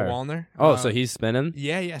fire. Wallner. Oh, so he's spinning?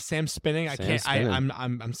 Yeah, Sam's spinning. Sam's spinning.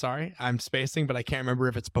 I'm sorry. I'm spacing, but I can't remember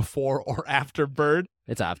if it's before or after Bird.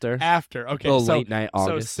 It's after? After. Okay. Little so late night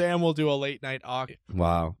August. So Sam will do a late night August.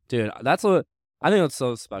 Wow. Dude, that's what I think that's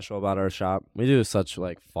so special about our shop. We do such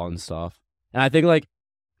like fun stuff. And I think like,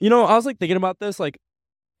 I was like thinking about this, like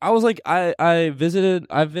I've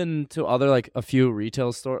been to other like a few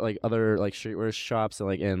retail store, like other like streetwear shops and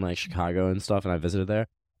like in like Chicago and stuff, and I visited there.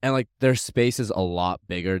 And like their space is a lot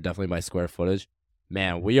bigger, definitely by square footage.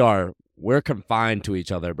 Man, we're confined to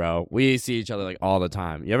each other, bro. We see each other like all the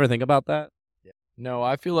time. You ever think about that? No,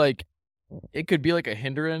 I feel like it could be like a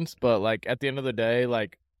hindrance, but like at the end of the day,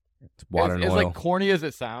 like It's water and as oil. like corny as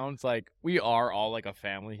it sounds, like we are all like a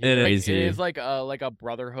family. It Like, is, It dude. is like a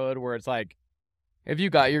brotherhood where it's like if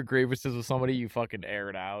you got your grievances with somebody, you fucking air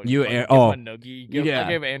it out. You fucking air- give 'em oh, a noogie. yeah. I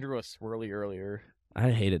gave Andrew a swirly earlier.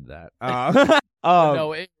 I hated that. But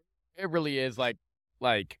no, it really is like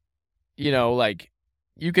like you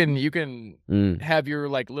can have your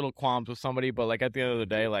like little qualms with somebody, but like at the end of the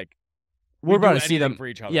day, like we're we about do to see anything them for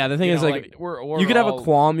each other. Yeah, the thing You is know, like we're you can have a all-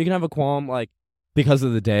 qualm. You can have a qualm like because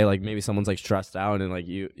of the day. Like maybe someone's like stressed out and like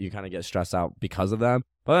you kind of get stressed out because of them.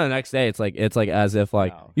 But then the next day, it's like as if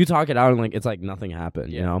like No. you talk it out and like it's like nothing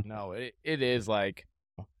happened. You know, No, it is like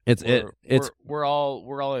we're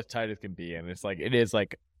all as tight as can be, and it's like it is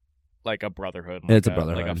like a brotherhood. It's a like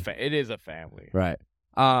brotherhood. It is a family. right.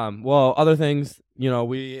 Well, other things.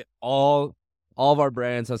 We all of our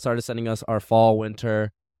brands have started sending us our fall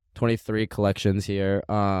winter 23 collections here.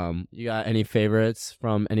 You got any favorites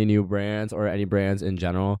from any new brands or any brands in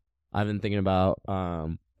general? I've been thinking about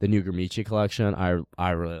the new Greenwood collection. I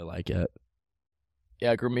really like it.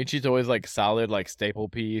 Yeah, Greenwood's always like solid, like staple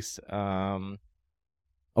piece.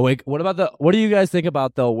 Awake. What do you guys think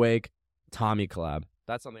about the Awake Tommy collab?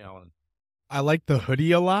 That's something I want. I like the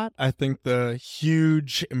hoodie a lot. I think the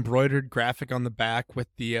huge embroidered graphic on the back with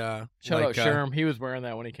the Shout out Sherm. He was wearing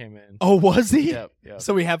that when he came in. Oh, was he? Yep.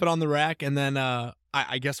 So we have it on the rack, and then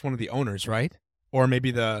I guess one of the owners, right? Or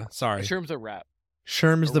maybe Sherm's a rep.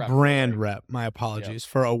 Sherm is A the rep brand for rep. My apologies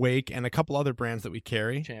for Awake and a couple other brands that we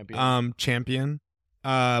carry. Champion.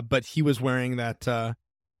 But he was wearing that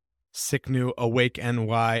sick new Awake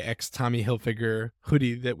NY X Tommy Hilfiger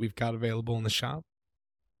hoodie that we've got available in the shop.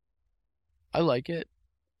 I like it.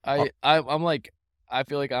 I'm like I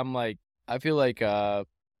feel like I'm like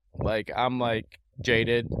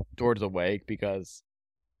jaded towards Awake because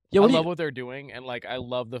I love what they're doing, and like I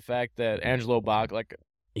love the fact that Angelo Bach, like,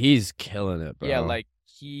 he's killing it, bro. Yeah, like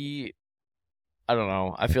I don't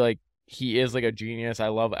know. I feel like he is like a genius. I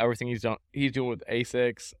love everything he's doing with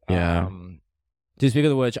Asics. Yeah. Dude,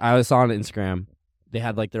 speaking of which, I saw on Instagram they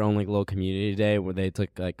had like their own like little community day where they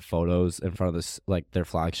took like photos in front of this like their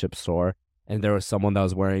flagship store, and there was someone that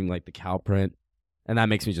was wearing like the cow print, and that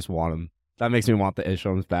makes me just want them. That makes me want the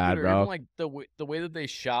Ishrams bad, Dude, bro. even, like the way that they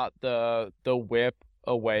shot the whip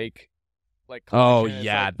Awake, like, oh collection,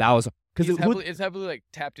 yeah, like, that was because it's heavily like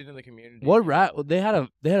tapped into the community. What rap? They had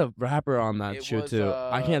a rapper on that It shoot was, too.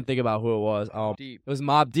 I can't think about who it was. Deep. It was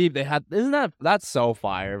Mobb Deep. They had that's so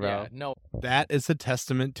fire, bro. Yeah, no. That is a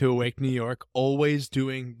testament to Awake New York, always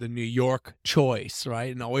doing the New York choice,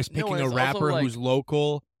 right? And always picking and a it's rapper also, like, who's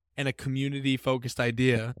local and a community-focused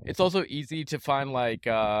idea. It's also easy to find like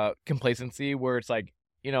complacency where it's like,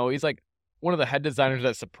 you know, he's like one of the head designers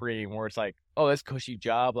at Supreme, where it's like, oh, that's cushy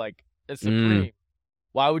job, like it's Supreme.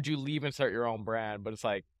 Why would you leave and start your own brand? But it's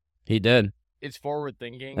like he did. It's forward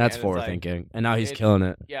thinking. That's forward thinking, and now he's killing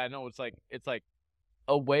it. Yeah, no, it's like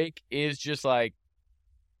Awake is just like,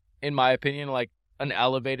 in my opinion, like an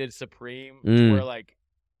elevated Supreme, where like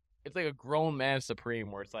it's like a grown man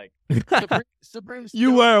Supreme, where it's like Supreme.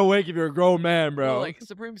 You wear Awake if you're a grown man, bro. No, like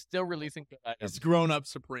Supreme's still releasing good items. It's grown up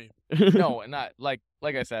Supreme. No, and not like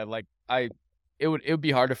I said, like it would be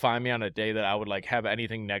hard to find me on a day that I would like have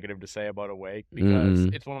anything negative to say about Awake, because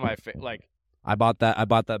it's one of my like. I bought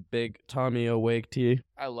that big Tommy Awake tee.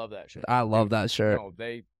 I love that shirt. I love that shirt. No,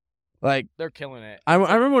 they're killing it. I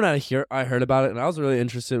remember when I heard about it, and I was really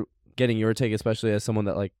interested getting your take, especially as someone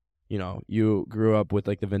that, like, you know, you grew up with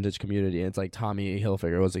like the vintage community, and it's like Tommy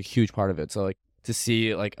Hilfiger was a huge part of it. So like to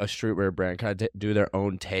see like a streetwear brand kind of do their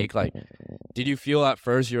own take, like, did you feel at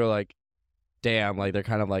first you were like, damn, like they're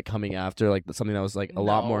kind of like coming after like something that was like a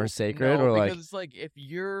lot more sacred, or like, because it's like if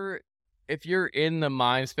you're in the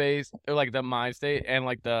mind space, or like the mind state, and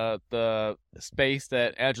like the space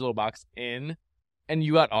that Angelo Bach's in, and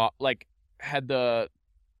you got like had the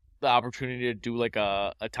opportunity to do like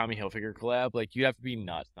a Tommy Hilfiger collab, like you have to be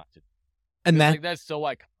nuts not to. And that's so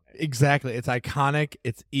iconic. Exactly, it's iconic.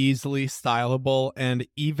 It's easily stylable, and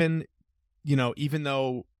even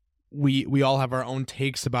though we all have our own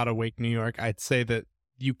takes about Awake New York, I'd say that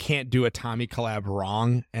you can't do a Tommy collab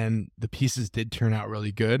wrong, and the pieces did turn out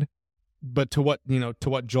really good. But to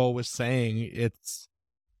what Joel was saying, it's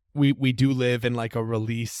we do live in like a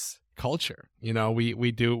release culture. You know,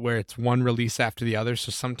 we do, where it's one release after the other,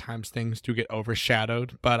 so sometimes things do get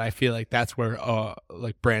overshadowed. But I feel like that's where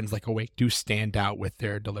like brands like Awake do stand out with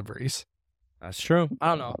their deliveries. That's true. I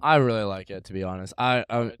don't know. I really like it, to be honest.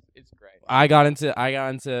 It's great. I got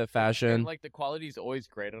into fashion. And like the quality is always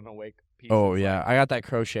great on Awake pieces. Oh yeah, like, I got that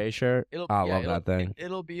crochet shirt. I love that thing.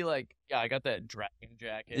 It'll be like, yeah, I got that dragon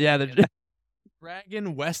jacket. Yeah, the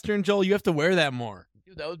dragon Western, Joel. You have to wear that more.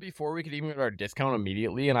 Dude, that was before we could even get our discount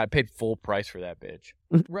immediately, and I paid full price for that bitch.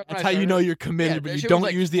 That's how you know you're committed, but you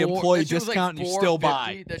don't use the employee discount and you still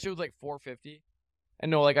buy. That shit was like $450.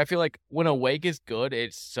 And no, like I feel like when Awake is good,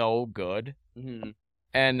 it's so good. Mm-hmm.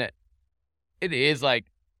 And it is like,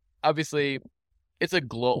 obviously, it's a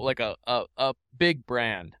a big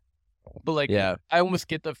brand, but like, yeah, I almost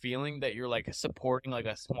get the feeling that you're like supporting like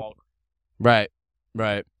a small. Right.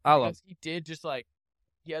 I love. He did just like,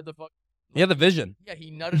 he had the fuck. He had the vision. Yeah,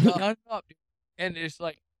 he nutted up, dude. And it's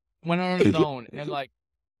like went on his own, and like,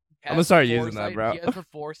 I'm gonna start using that, bro. He has the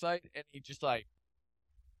foresight, and he just like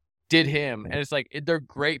did him, and it's like they're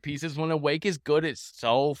great pieces. When Awake is good, it's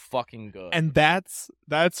so fucking good. And that's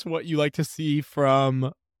what you like to see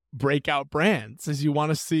from breakout brands, is you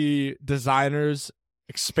want to see designers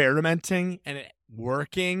experimenting and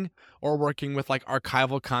working, or working with like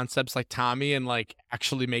archival concepts like Tommy and like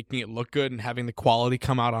actually making it look good and having the quality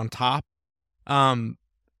come out on top.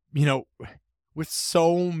 You know, with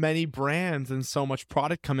so many brands and so much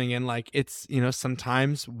product coming in, like it's, you know,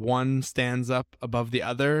 sometimes one stands up above the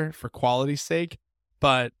other for quality's sake,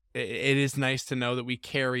 but it is nice to know that we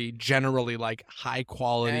carry generally like high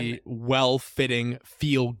quality, well-fitting,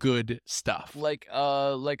 feel-good stuff. Like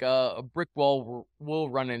a brick wall we'll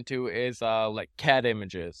run into is like CAD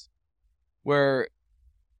images, where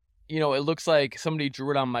you know it looks like somebody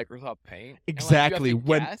drew it on Microsoft Paint. Exactly. And,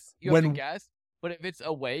 like, you have to guess, but if it's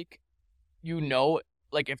awake, you know,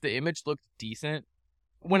 like if the image looks decent,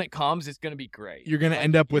 when it comes, it's gonna be great. You're gonna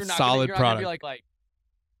end up with solid you're product. Not gonna be like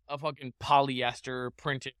a fucking polyester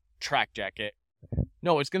printed track jacket.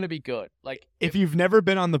 No, it's gonna be good. Like if you've never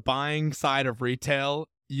been on the buying side of retail,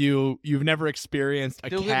 you've never experienced a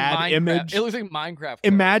CAD image. It looks like Minecraft.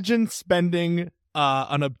 Imagine spending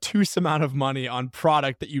an obtuse amount of money on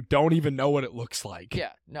product that you don't even know what it looks like.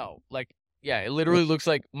 Yeah, no, like it literally looks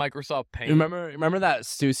like Microsoft Paint. Remember that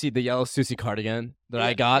Stussy, the yellow Stussy cardigan that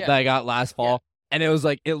I got last fall? Yeah. And it was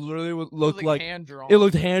like, it literally looked like hand-drawn. It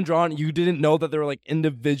looked hand-drawn. You didn't know that they were like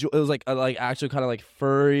individual. It was like actually kind of like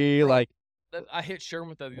furry. Bro, like I hit Sherman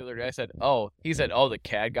with that the other day. I said, he said, the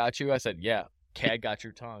CAD got you. I said, yeah, CAD got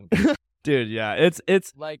your tongue. Dude, yeah, it's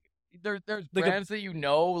like there's brands that you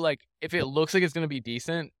know, like if it looks like it's gonna be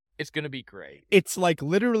decent, it's gonna be great. It's like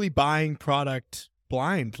literally buying product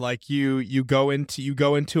blind. Like you go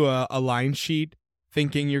into a line sheet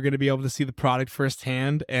thinking you're going to be able to see the product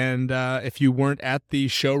firsthand, and if you weren't at the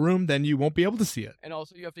showroom, then you won't be able to see it. And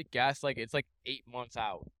also you have to guess, like it's like 8 months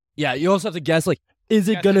out. Yeah, you also have to guess, like, is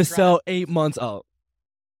it going to sell 8 months out?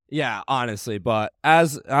 Yeah, honestly, but I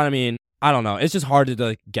don't know. It's just hard to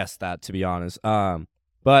like, guess that, to be honest.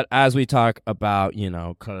 But as we talk about, you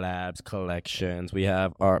know, collabs, collections, we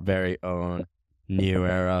have our very own New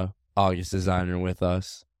Era August designer with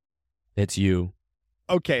us. It's you.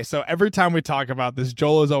 Okay, so every time we talk about this,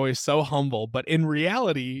 Joel is always so humble, but in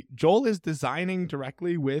reality, Joel is designing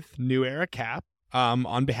directly with New Era Cap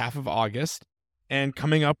on behalf of August and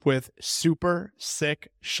coming up with super sick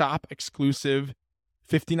shop exclusive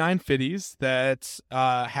 59 fitties that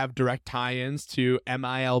have direct tie-ins to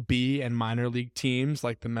MILB and minor league teams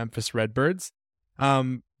like the Memphis Redbirds.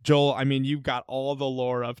 Joel, I mean, you've got all the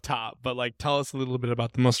lore up top, but like, tell us a little bit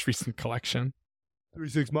about the most recent collection.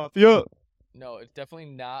 36 Mafia. No, it's definitely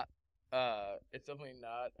not. In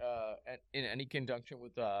any conjunction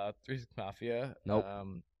with 36 Mafia. Nope.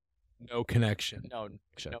 No connection. No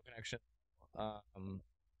connection.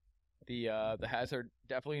 The hats are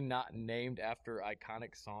definitely not named after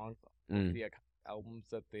iconic songs, the iconic albums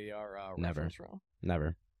that they are referenced from.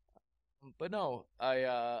 Never. But no,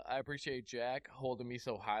 I appreciate Jack holding me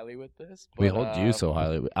so highly with this. But, we hold you so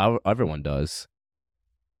highly. Everyone does.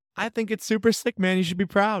 I think it's super sick, man. You should be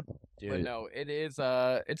proud. Dude. But no, it is.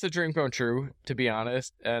 It's a dream come true, to be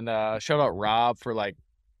honest. And shout out Rob for like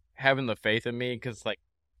having the faith in me, because like,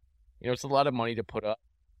 you know, it's a lot of money to put up,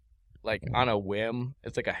 like on a whim.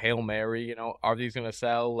 It's like a Hail Mary. You know, are these gonna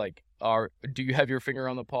sell? Like, do you have your finger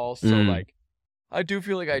on the pulse? So like, I do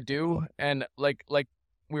feel like I do, and like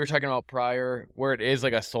we were talking about prior, where it is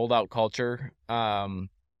like a sold out culture. You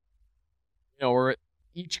know, where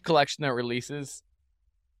each collection that releases.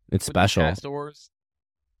 It's special. Stores,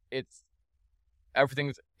 it's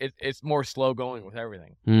more slow going with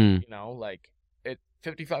everything. You know, like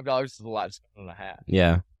 $55 is a lot to spend on a hat.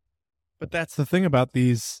 Yeah. But that's the thing about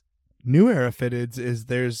these New Era fitteds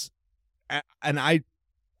is and I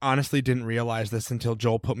honestly didn't realize this until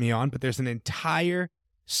Joel put me on, but there's an entire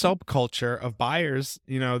subculture of buyers,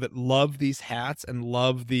 you know, that love these hats and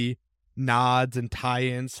love the nods and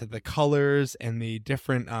tie-ins to the colors and the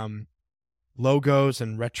different logos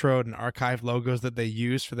and retro and archive logos that they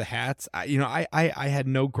use for the hats. I had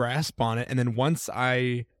no grasp on it, and then once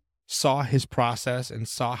I saw his process and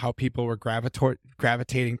saw how people were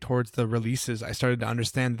gravitating towards the releases, I started to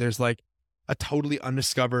understand there's like a totally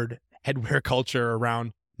undiscovered headwear culture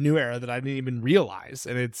around New Era that I didn't even realize.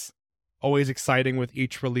 And it's always exciting with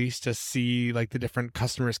each release to see like the different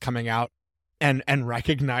customers coming out and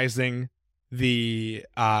recognizing the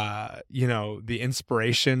the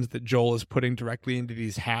inspirations that Joel is putting directly into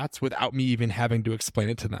these hats without me even having to explain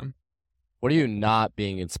it to them. What are you not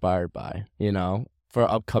being inspired by, you know, for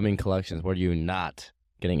upcoming collections? What are you not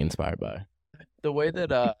getting inspired by? The way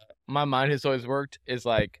that my mind has always worked is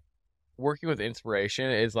like working with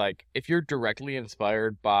inspiration is like if you're directly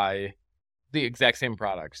inspired by the exact same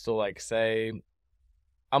product. So like say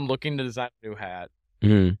I'm looking to design a new hat.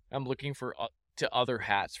 I'm looking for to other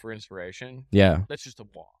hats for inspiration. Yeah. That's just a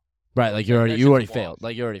wall. Right, like you already failed.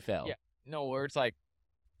 Like you already failed. Yeah. No, where it's like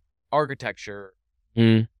architecture,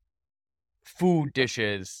 Mm. food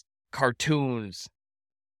dishes, cartoons,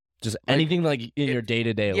 Just like, anything like in your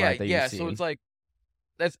day-to-day life that you see. So it's like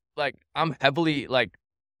that's like I'm heavily like,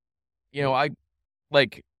 I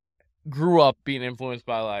like grew up being influenced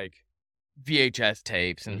by like VHS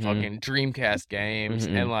tapes and fucking Dreamcast games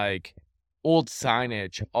and like old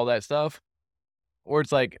signage, all that stuff. Where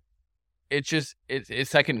it's like it's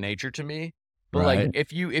second nature to me. But Right. like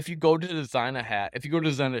if you go to design a hat, if you go to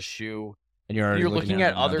design a shoe, and you're looking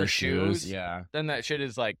at other shoes, shoes, yeah, then that shit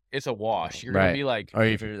is like it's a wash. You're gonna be like, or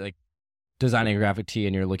if you're like designing a graphic tee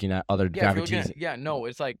and you're looking at other graphic tees, no,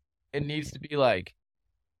 it's like it needs to be like,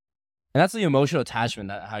 and that's the emotional attachment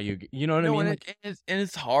that how you know what I mean. And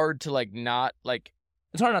it's hard to like not like.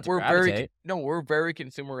 It's hard not to gravitate. We're very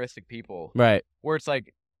consumeristic people, right? Where it's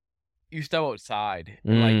like you step outside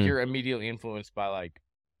and like you're immediately influenced by like,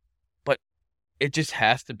 but it just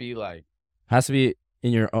has to be like it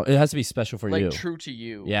has to be special for you, like true to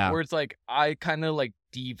you. Yeah. Where it's like I kind of like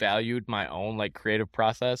devalued my own like creative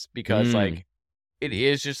process because like it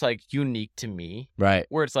is just like unique to me, right?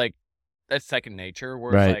 Where it's like that's second nature.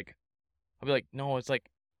 Where it's like I'll be like, no, it's like,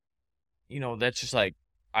 that's just like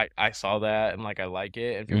I saw that and like I like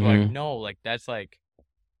it, and people are like, no, like that's like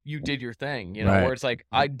you did your thing, right. Where it's like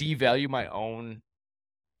I devalue my own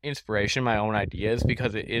inspiration, my own ideas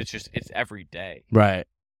because it's every day, right?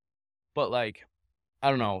 But like I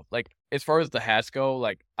don't know, like as far as the hats go,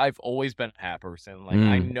 like I've always been a hat person. Like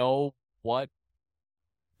I know what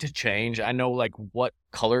to change. I know like what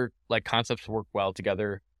color like concepts work well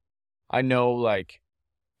together. I know like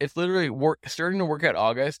it's literally starting to work at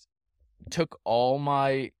August took all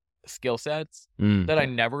my skill sets that I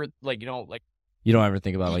never like, like you don't ever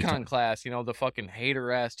think about econ like class, the fucking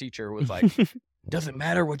hater ass teacher was like, doesn't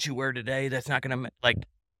matter what you wear today. That's not going to like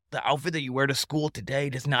the outfit that you wear to school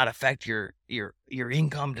today does not affect your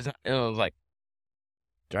income. Does not. And I was like,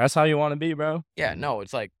 dress how you want to be, bro. Yeah, no,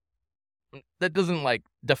 it's like, that doesn't like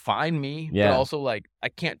define me, yeah. But also like, I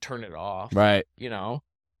can't turn it off. Right.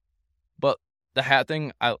 But the hat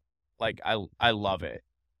thing, I love it.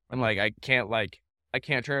 And like, I can't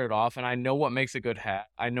turn it off. And I know what makes a good hat.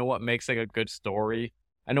 I know what makes like a good story.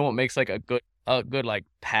 I know what makes like a good like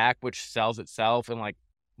pack, which sells itself. And like,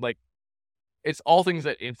 it's all things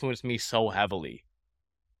that influence me so heavily.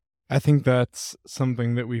 I think that's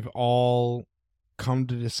something that we've all come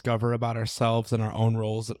to discover about ourselves and our own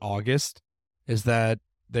roles at August, is that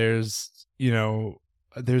there's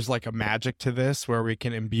like a magic to this where we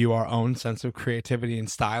can imbue our own sense of creativity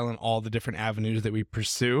and style in all the different avenues that we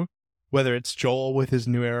pursue, whether it's Joel with his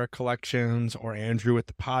New Era collections or Andrew with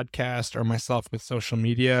the podcast or myself with social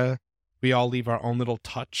media. We all leave our own little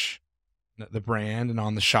touch, the brand and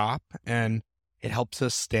on the shop, and it helps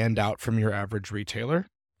us stand out from your average retailer.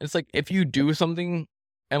 It's like if you do something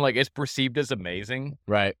and like it's perceived as amazing,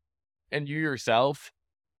 right? And you yourself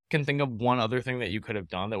can think of one other thing that you could have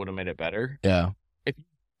done that would have made it better. Yeah.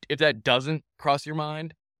 If that doesn't cross your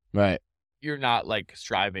mind, right, you're not like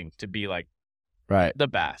striving to be like right the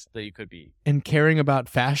best that you could be. And caring about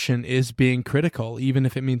fashion is being critical, even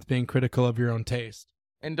if it means being critical of your own taste.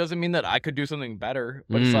 And doesn't mean that I could do something better,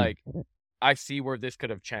 but it's like I see where this could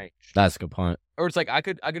have changed. That's a good point. Or it's like I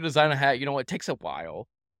could design a hat. It takes a while,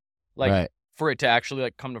 like for it to actually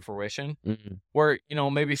like come to fruition. Where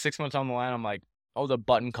maybe 6 months down the line, I'm like, oh, the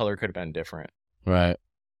button color could have been different. Right.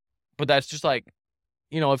 But that's just like,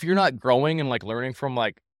 if you're not growing and like learning from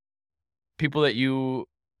like people that you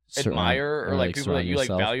admire or like people that you like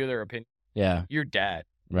value their opinion, yeah, you're dead.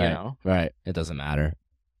 Right. Right. It doesn't matter.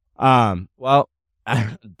 Well,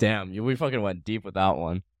 damn, we fucking went deep with that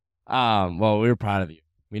one. Well, we were proud of you.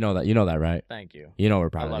 We know that. You know that, right? Thank you. We're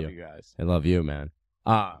proud of you. I love you guys. I love you, man.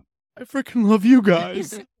 I freaking love you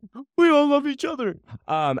guys. We all love each other.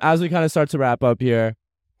 As we kind of start to wrap up here,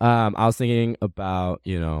 I was thinking about,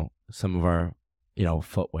 some of our,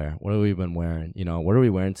 footwear. What have we been wearing? What are we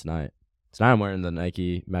wearing tonight? Tonight I'm wearing the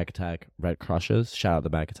Nike Mac Attack Red Crushes. Shout out the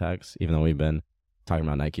Mac Attacks, even though we've been talking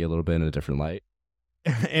about Nike a little bit in a different light.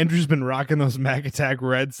 Andrew's been rocking those Mac Attack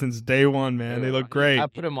Reds since day one, man. They look great. I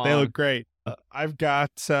put them on. They look great. I've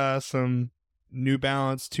got some New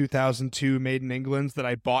Balance 2002 made in England's that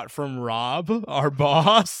I bought from Rob, our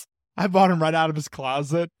boss. I bought him right out of his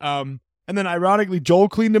closet. And then ironically, Joel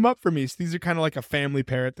cleaned them up for me. So these are kind of like a family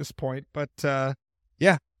pair at this point. But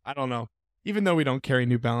yeah, I don't know. Even though we don't carry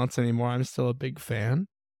New Balance anymore, I'm still a big fan.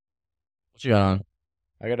 What you got on?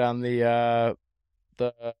 I got on the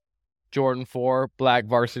Jordan 4 Black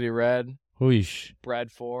Varsity Red. Whoosh.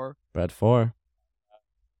 Bread 4. Bread 4.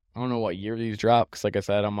 I don't know what year these dropped because, like I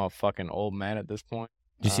said, I'm a fucking old man at this point.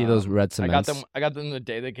 Did you see those red cements? I got them the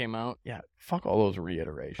day they came out. Yeah, fuck all those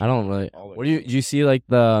reiterations. I don't really. What do you see? Like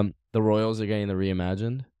the Royals are getting the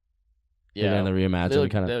reimagined. Yeah, they're getting the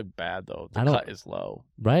reimagined kind of. They're bad though. The cut is low.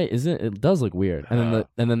 Right? Isn't it? Does look weird. And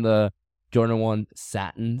then the Jordan 1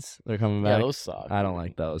 satins, they're coming back. Yeah, those suck. I don't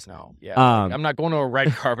like those. No. Yeah. I'm not going to a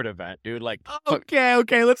red carpet event, dude. Like.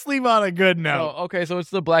 Okay. Let's leave on a good note. Okay, so it's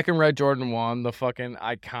the black and red Jordan 1, the fucking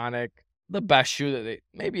iconic, the best shoe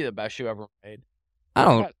maybe the best shoe ever made.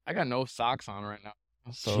 I got no socks on right now.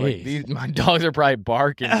 So like, my dogs are probably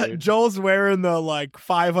barking, dude. Joel's wearing the like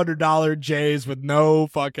 $500 J's with no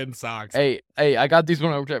fucking socks. Hey, I got these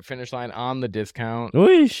when I worked at Finish Line on the discount.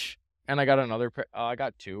 Wish. And I got another pair. I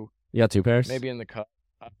got two. You got two pairs? Maybe in the cut.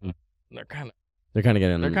 They're kind of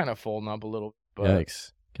getting. They're kind of folding up a little. But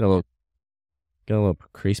yikes! Get a little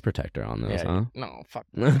crease protector on this, huh? No, fuck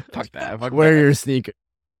that. Fuck Wear your sneaker.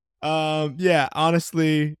 Yeah.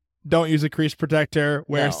 Honestly, don't use a crease protector.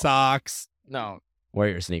 Wear socks. No. Wear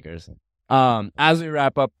your sneakers. As we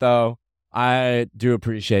wrap up, though, I do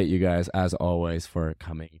appreciate you guys, as always, for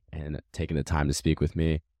coming and taking the time to speak with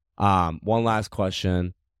me. One last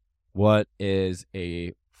question. What is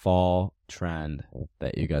a fall trend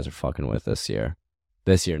that you guys are fucking with this year?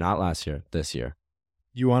 This year, not last year. This year.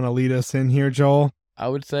 You want to lead us in here, Joel? I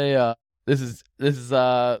would say this is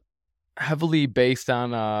heavily based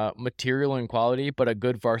on material and quality, but a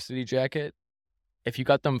good varsity jacket. If you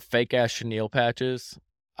got them fake ass chenille patches,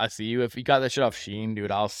 I see you. If you got that shit off Shein,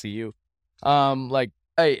 dude, I'll see you.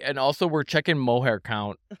 Hey, and also we're checking mohair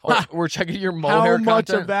count. We're checking your mohair. How much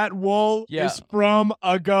content. of that wool is from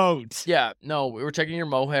a goat? Yeah, no, we were checking your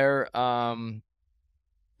mohair.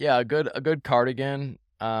 Yeah, a good cardigan.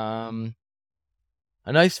 A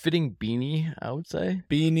nice fitting beanie, I would say.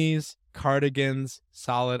 Beanies, cardigans,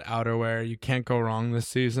 solid outerwear. You can't go wrong this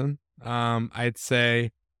season. I'd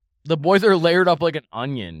say the boys are layered up like an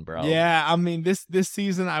onion, bro. Yeah, I mean this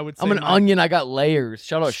season I would say I'm an onion. I got layers.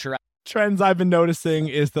 Shout out Shrek. Trends I've been noticing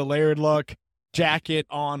is the layered look, jacket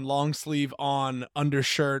on, long sleeve on,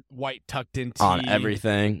 undershirt, white tucked in tee. On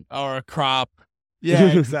everything. Or a crop. Yeah,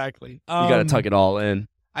 exactly. You got to tuck it all in.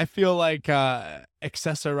 I feel like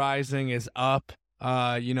accessorizing is up.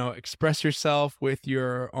 Express yourself with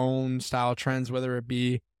your own style trends, whether it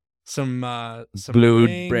be some blue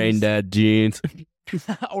rings, brain dead jeans.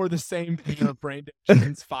 or the same thing of brain dead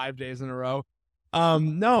jeans 5 days in a row.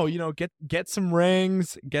 No, get some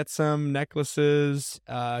rings, get some necklaces,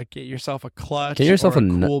 get yourself a clutch, get yourself or a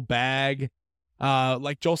cool bag.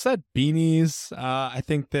 Like Joel said, beanies. I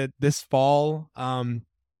think that this fall,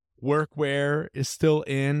 workwear is still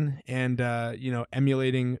in, and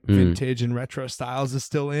emulating vintage and retro styles is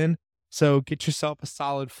still in. So get yourself a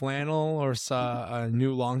solid flannel or a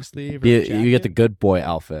new long sleeve. You get the good boy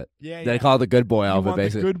outfit. Yeah, they call it the good boy outfit,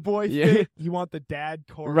 basically. The good boy fit. You want the dad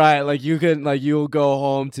core. Right, like you'll go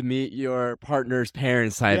home to meet your partner's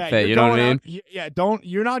parents type fit. You know what I mean?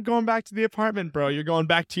 You're not going back to the apartment, bro. You're going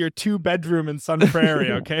back to your 2-bedroom in Sun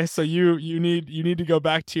Prairie. Okay, so you need to go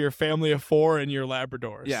back to your family of 4 and your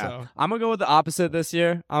Labrador. Yeah, so. I'm gonna go with the opposite this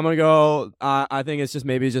year. I'm gonna go. I think it's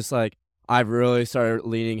just like. I've really started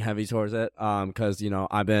leaning heavy towards it because,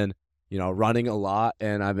 I've been, running a lot,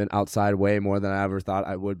 and I've been outside way more than I ever thought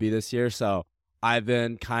I would be this year. So I've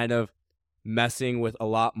been kind of messing with a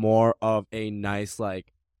lot more of a nice,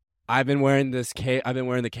 I've been wearing the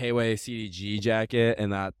K-Way CDG jacket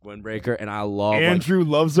and that windbreaker, and I love Andrew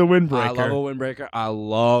loves a windbreaker. I love a windbreaker. I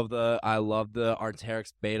love the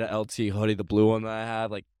Arc'teryx Beta LT hoodie, the blue one that I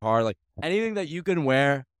have, anything that you can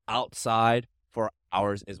wear outside for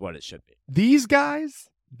hours is what it should be. These guys,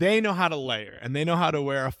 they know how to layer, and they know how to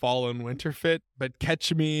wear a fall and winter fit, but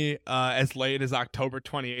catch me as late as October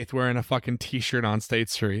 28th wearing a fucking t-shirt on State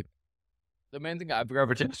Street. The main thing I've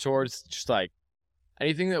gravitated towards just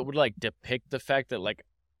anything that would depict the fact that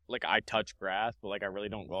I touch grass, but I really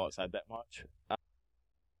don't go outside that much.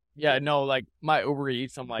 My Uber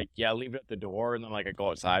Eats, I'm leave it at the door, and then I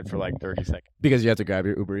go outside for 30 seconds. Because you have to grab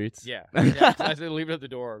your Uber Eats? Yeah. I say leave it at the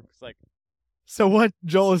door. It's So what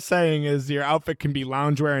Joel is saying is your outfit can be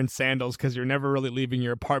loungewear and sandals because you're never really leaving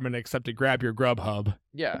your apartment except to grab your Grubhub.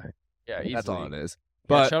 Yeah. Yeah, easily. That's all it is.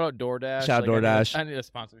 But shout out DoorDash. I need a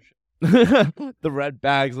sponsorship. The red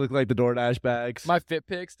bags look like the DoorDash bags. My Fit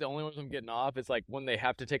Pics, the only ones I'm getting off, is when they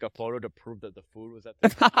have to take a photo to prove that the food was at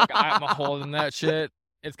the I'm holding that shit.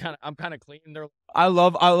 I'm kind of clean. I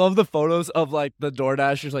love the photos of the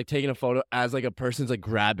DoorDashers taking a photo as a person's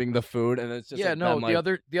grabbing the food, and it's just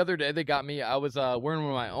the other day they got me. I was wearing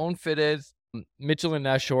one of my own fitteds, Mitchell and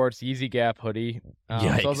Ness shorts, Yeezy Gap hoodie. So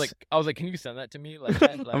I was like, can you send that to me? Like,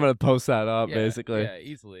 I'm gonna post that up basically. Yeah,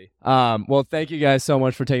 easily. Well, thank you guys so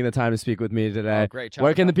much for taking the time to speak with me today. Oh, great.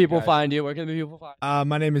 Where can the people find you? Where can the people find you?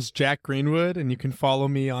 My name is Jack Greenwood, and you can follow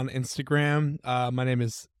me on Instagram. My name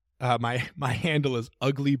is my handle is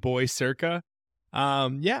Ugly Boy Circa.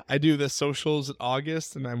 I do the socials at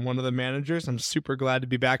August, and I'm one of the managers. I'm super glad to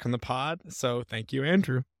be back on the pod. So thank you,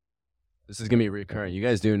 Andrew. This is gonna be recurring. You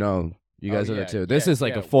guys do know. You guys are there too. This is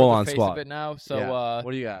like a full-on squad. Of it now. So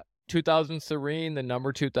what do you got? 2000 Serene, the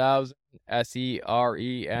number 2000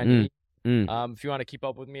 SERENE. If you want to keep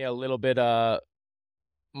up with me a little bit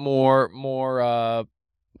more I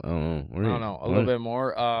don't know, a little bit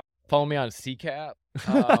more. Follow me on CCAP.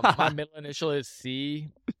 My middle initial is C.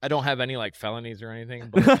 I don't have any like felonies or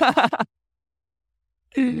anything. But...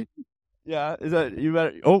 yeah, is that you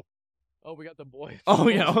better? Oh, we got the boys. Oh,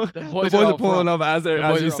 yeah. The boys are pulling up as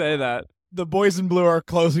you say that. The boys in blue are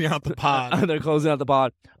closing out the pod. They're closing out the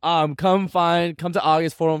pod. Come to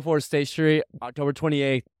August 414 State Street, October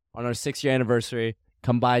 28th on our 6-year anniversary.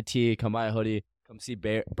 Come buy a tee, come buy a hoodie, come see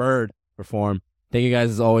Bird perform. Thank you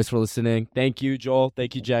guys as always for listening. Thank you, Joel.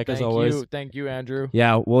 Thank you, Jack, as always. Thank you, Andrew.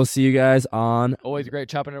 Yeah, we'll see you guys on. Always great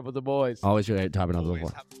chopping it up with the boys. Always great chopping it up with the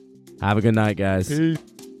boys. Have a good night, guys. Peace.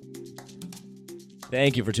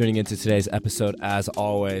 Thank you for tuning into today's episode. As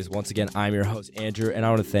always, once again, I'm your host, Andrew, and I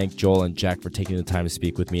want to thank Joel and Jack for taking the time to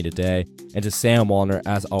speak with me today, and to Sam Wallner,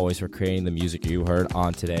 as always, for creating the music you heard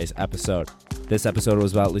on today's episode. This episode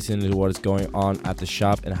was about listening to what is going on at the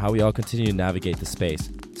shop and how we all continue to navigate the space.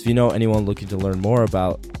 So if you know anyone looking to learn more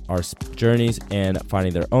about our journeys and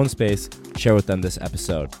finding their own space, share with them this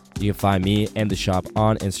episode. You can find me and the shop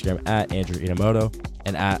on Instagram at Andrew Inamoto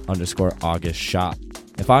and at _August Shop.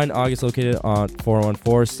 And find August located on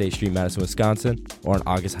 414 State Street, Madison, Wisconsin, or on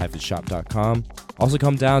august-shop.com. Also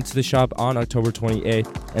come down to the shop on October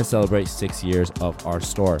 28th and celebrate 6 years of our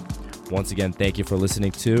store. Once again, thank you for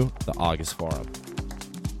listening to the August Forum.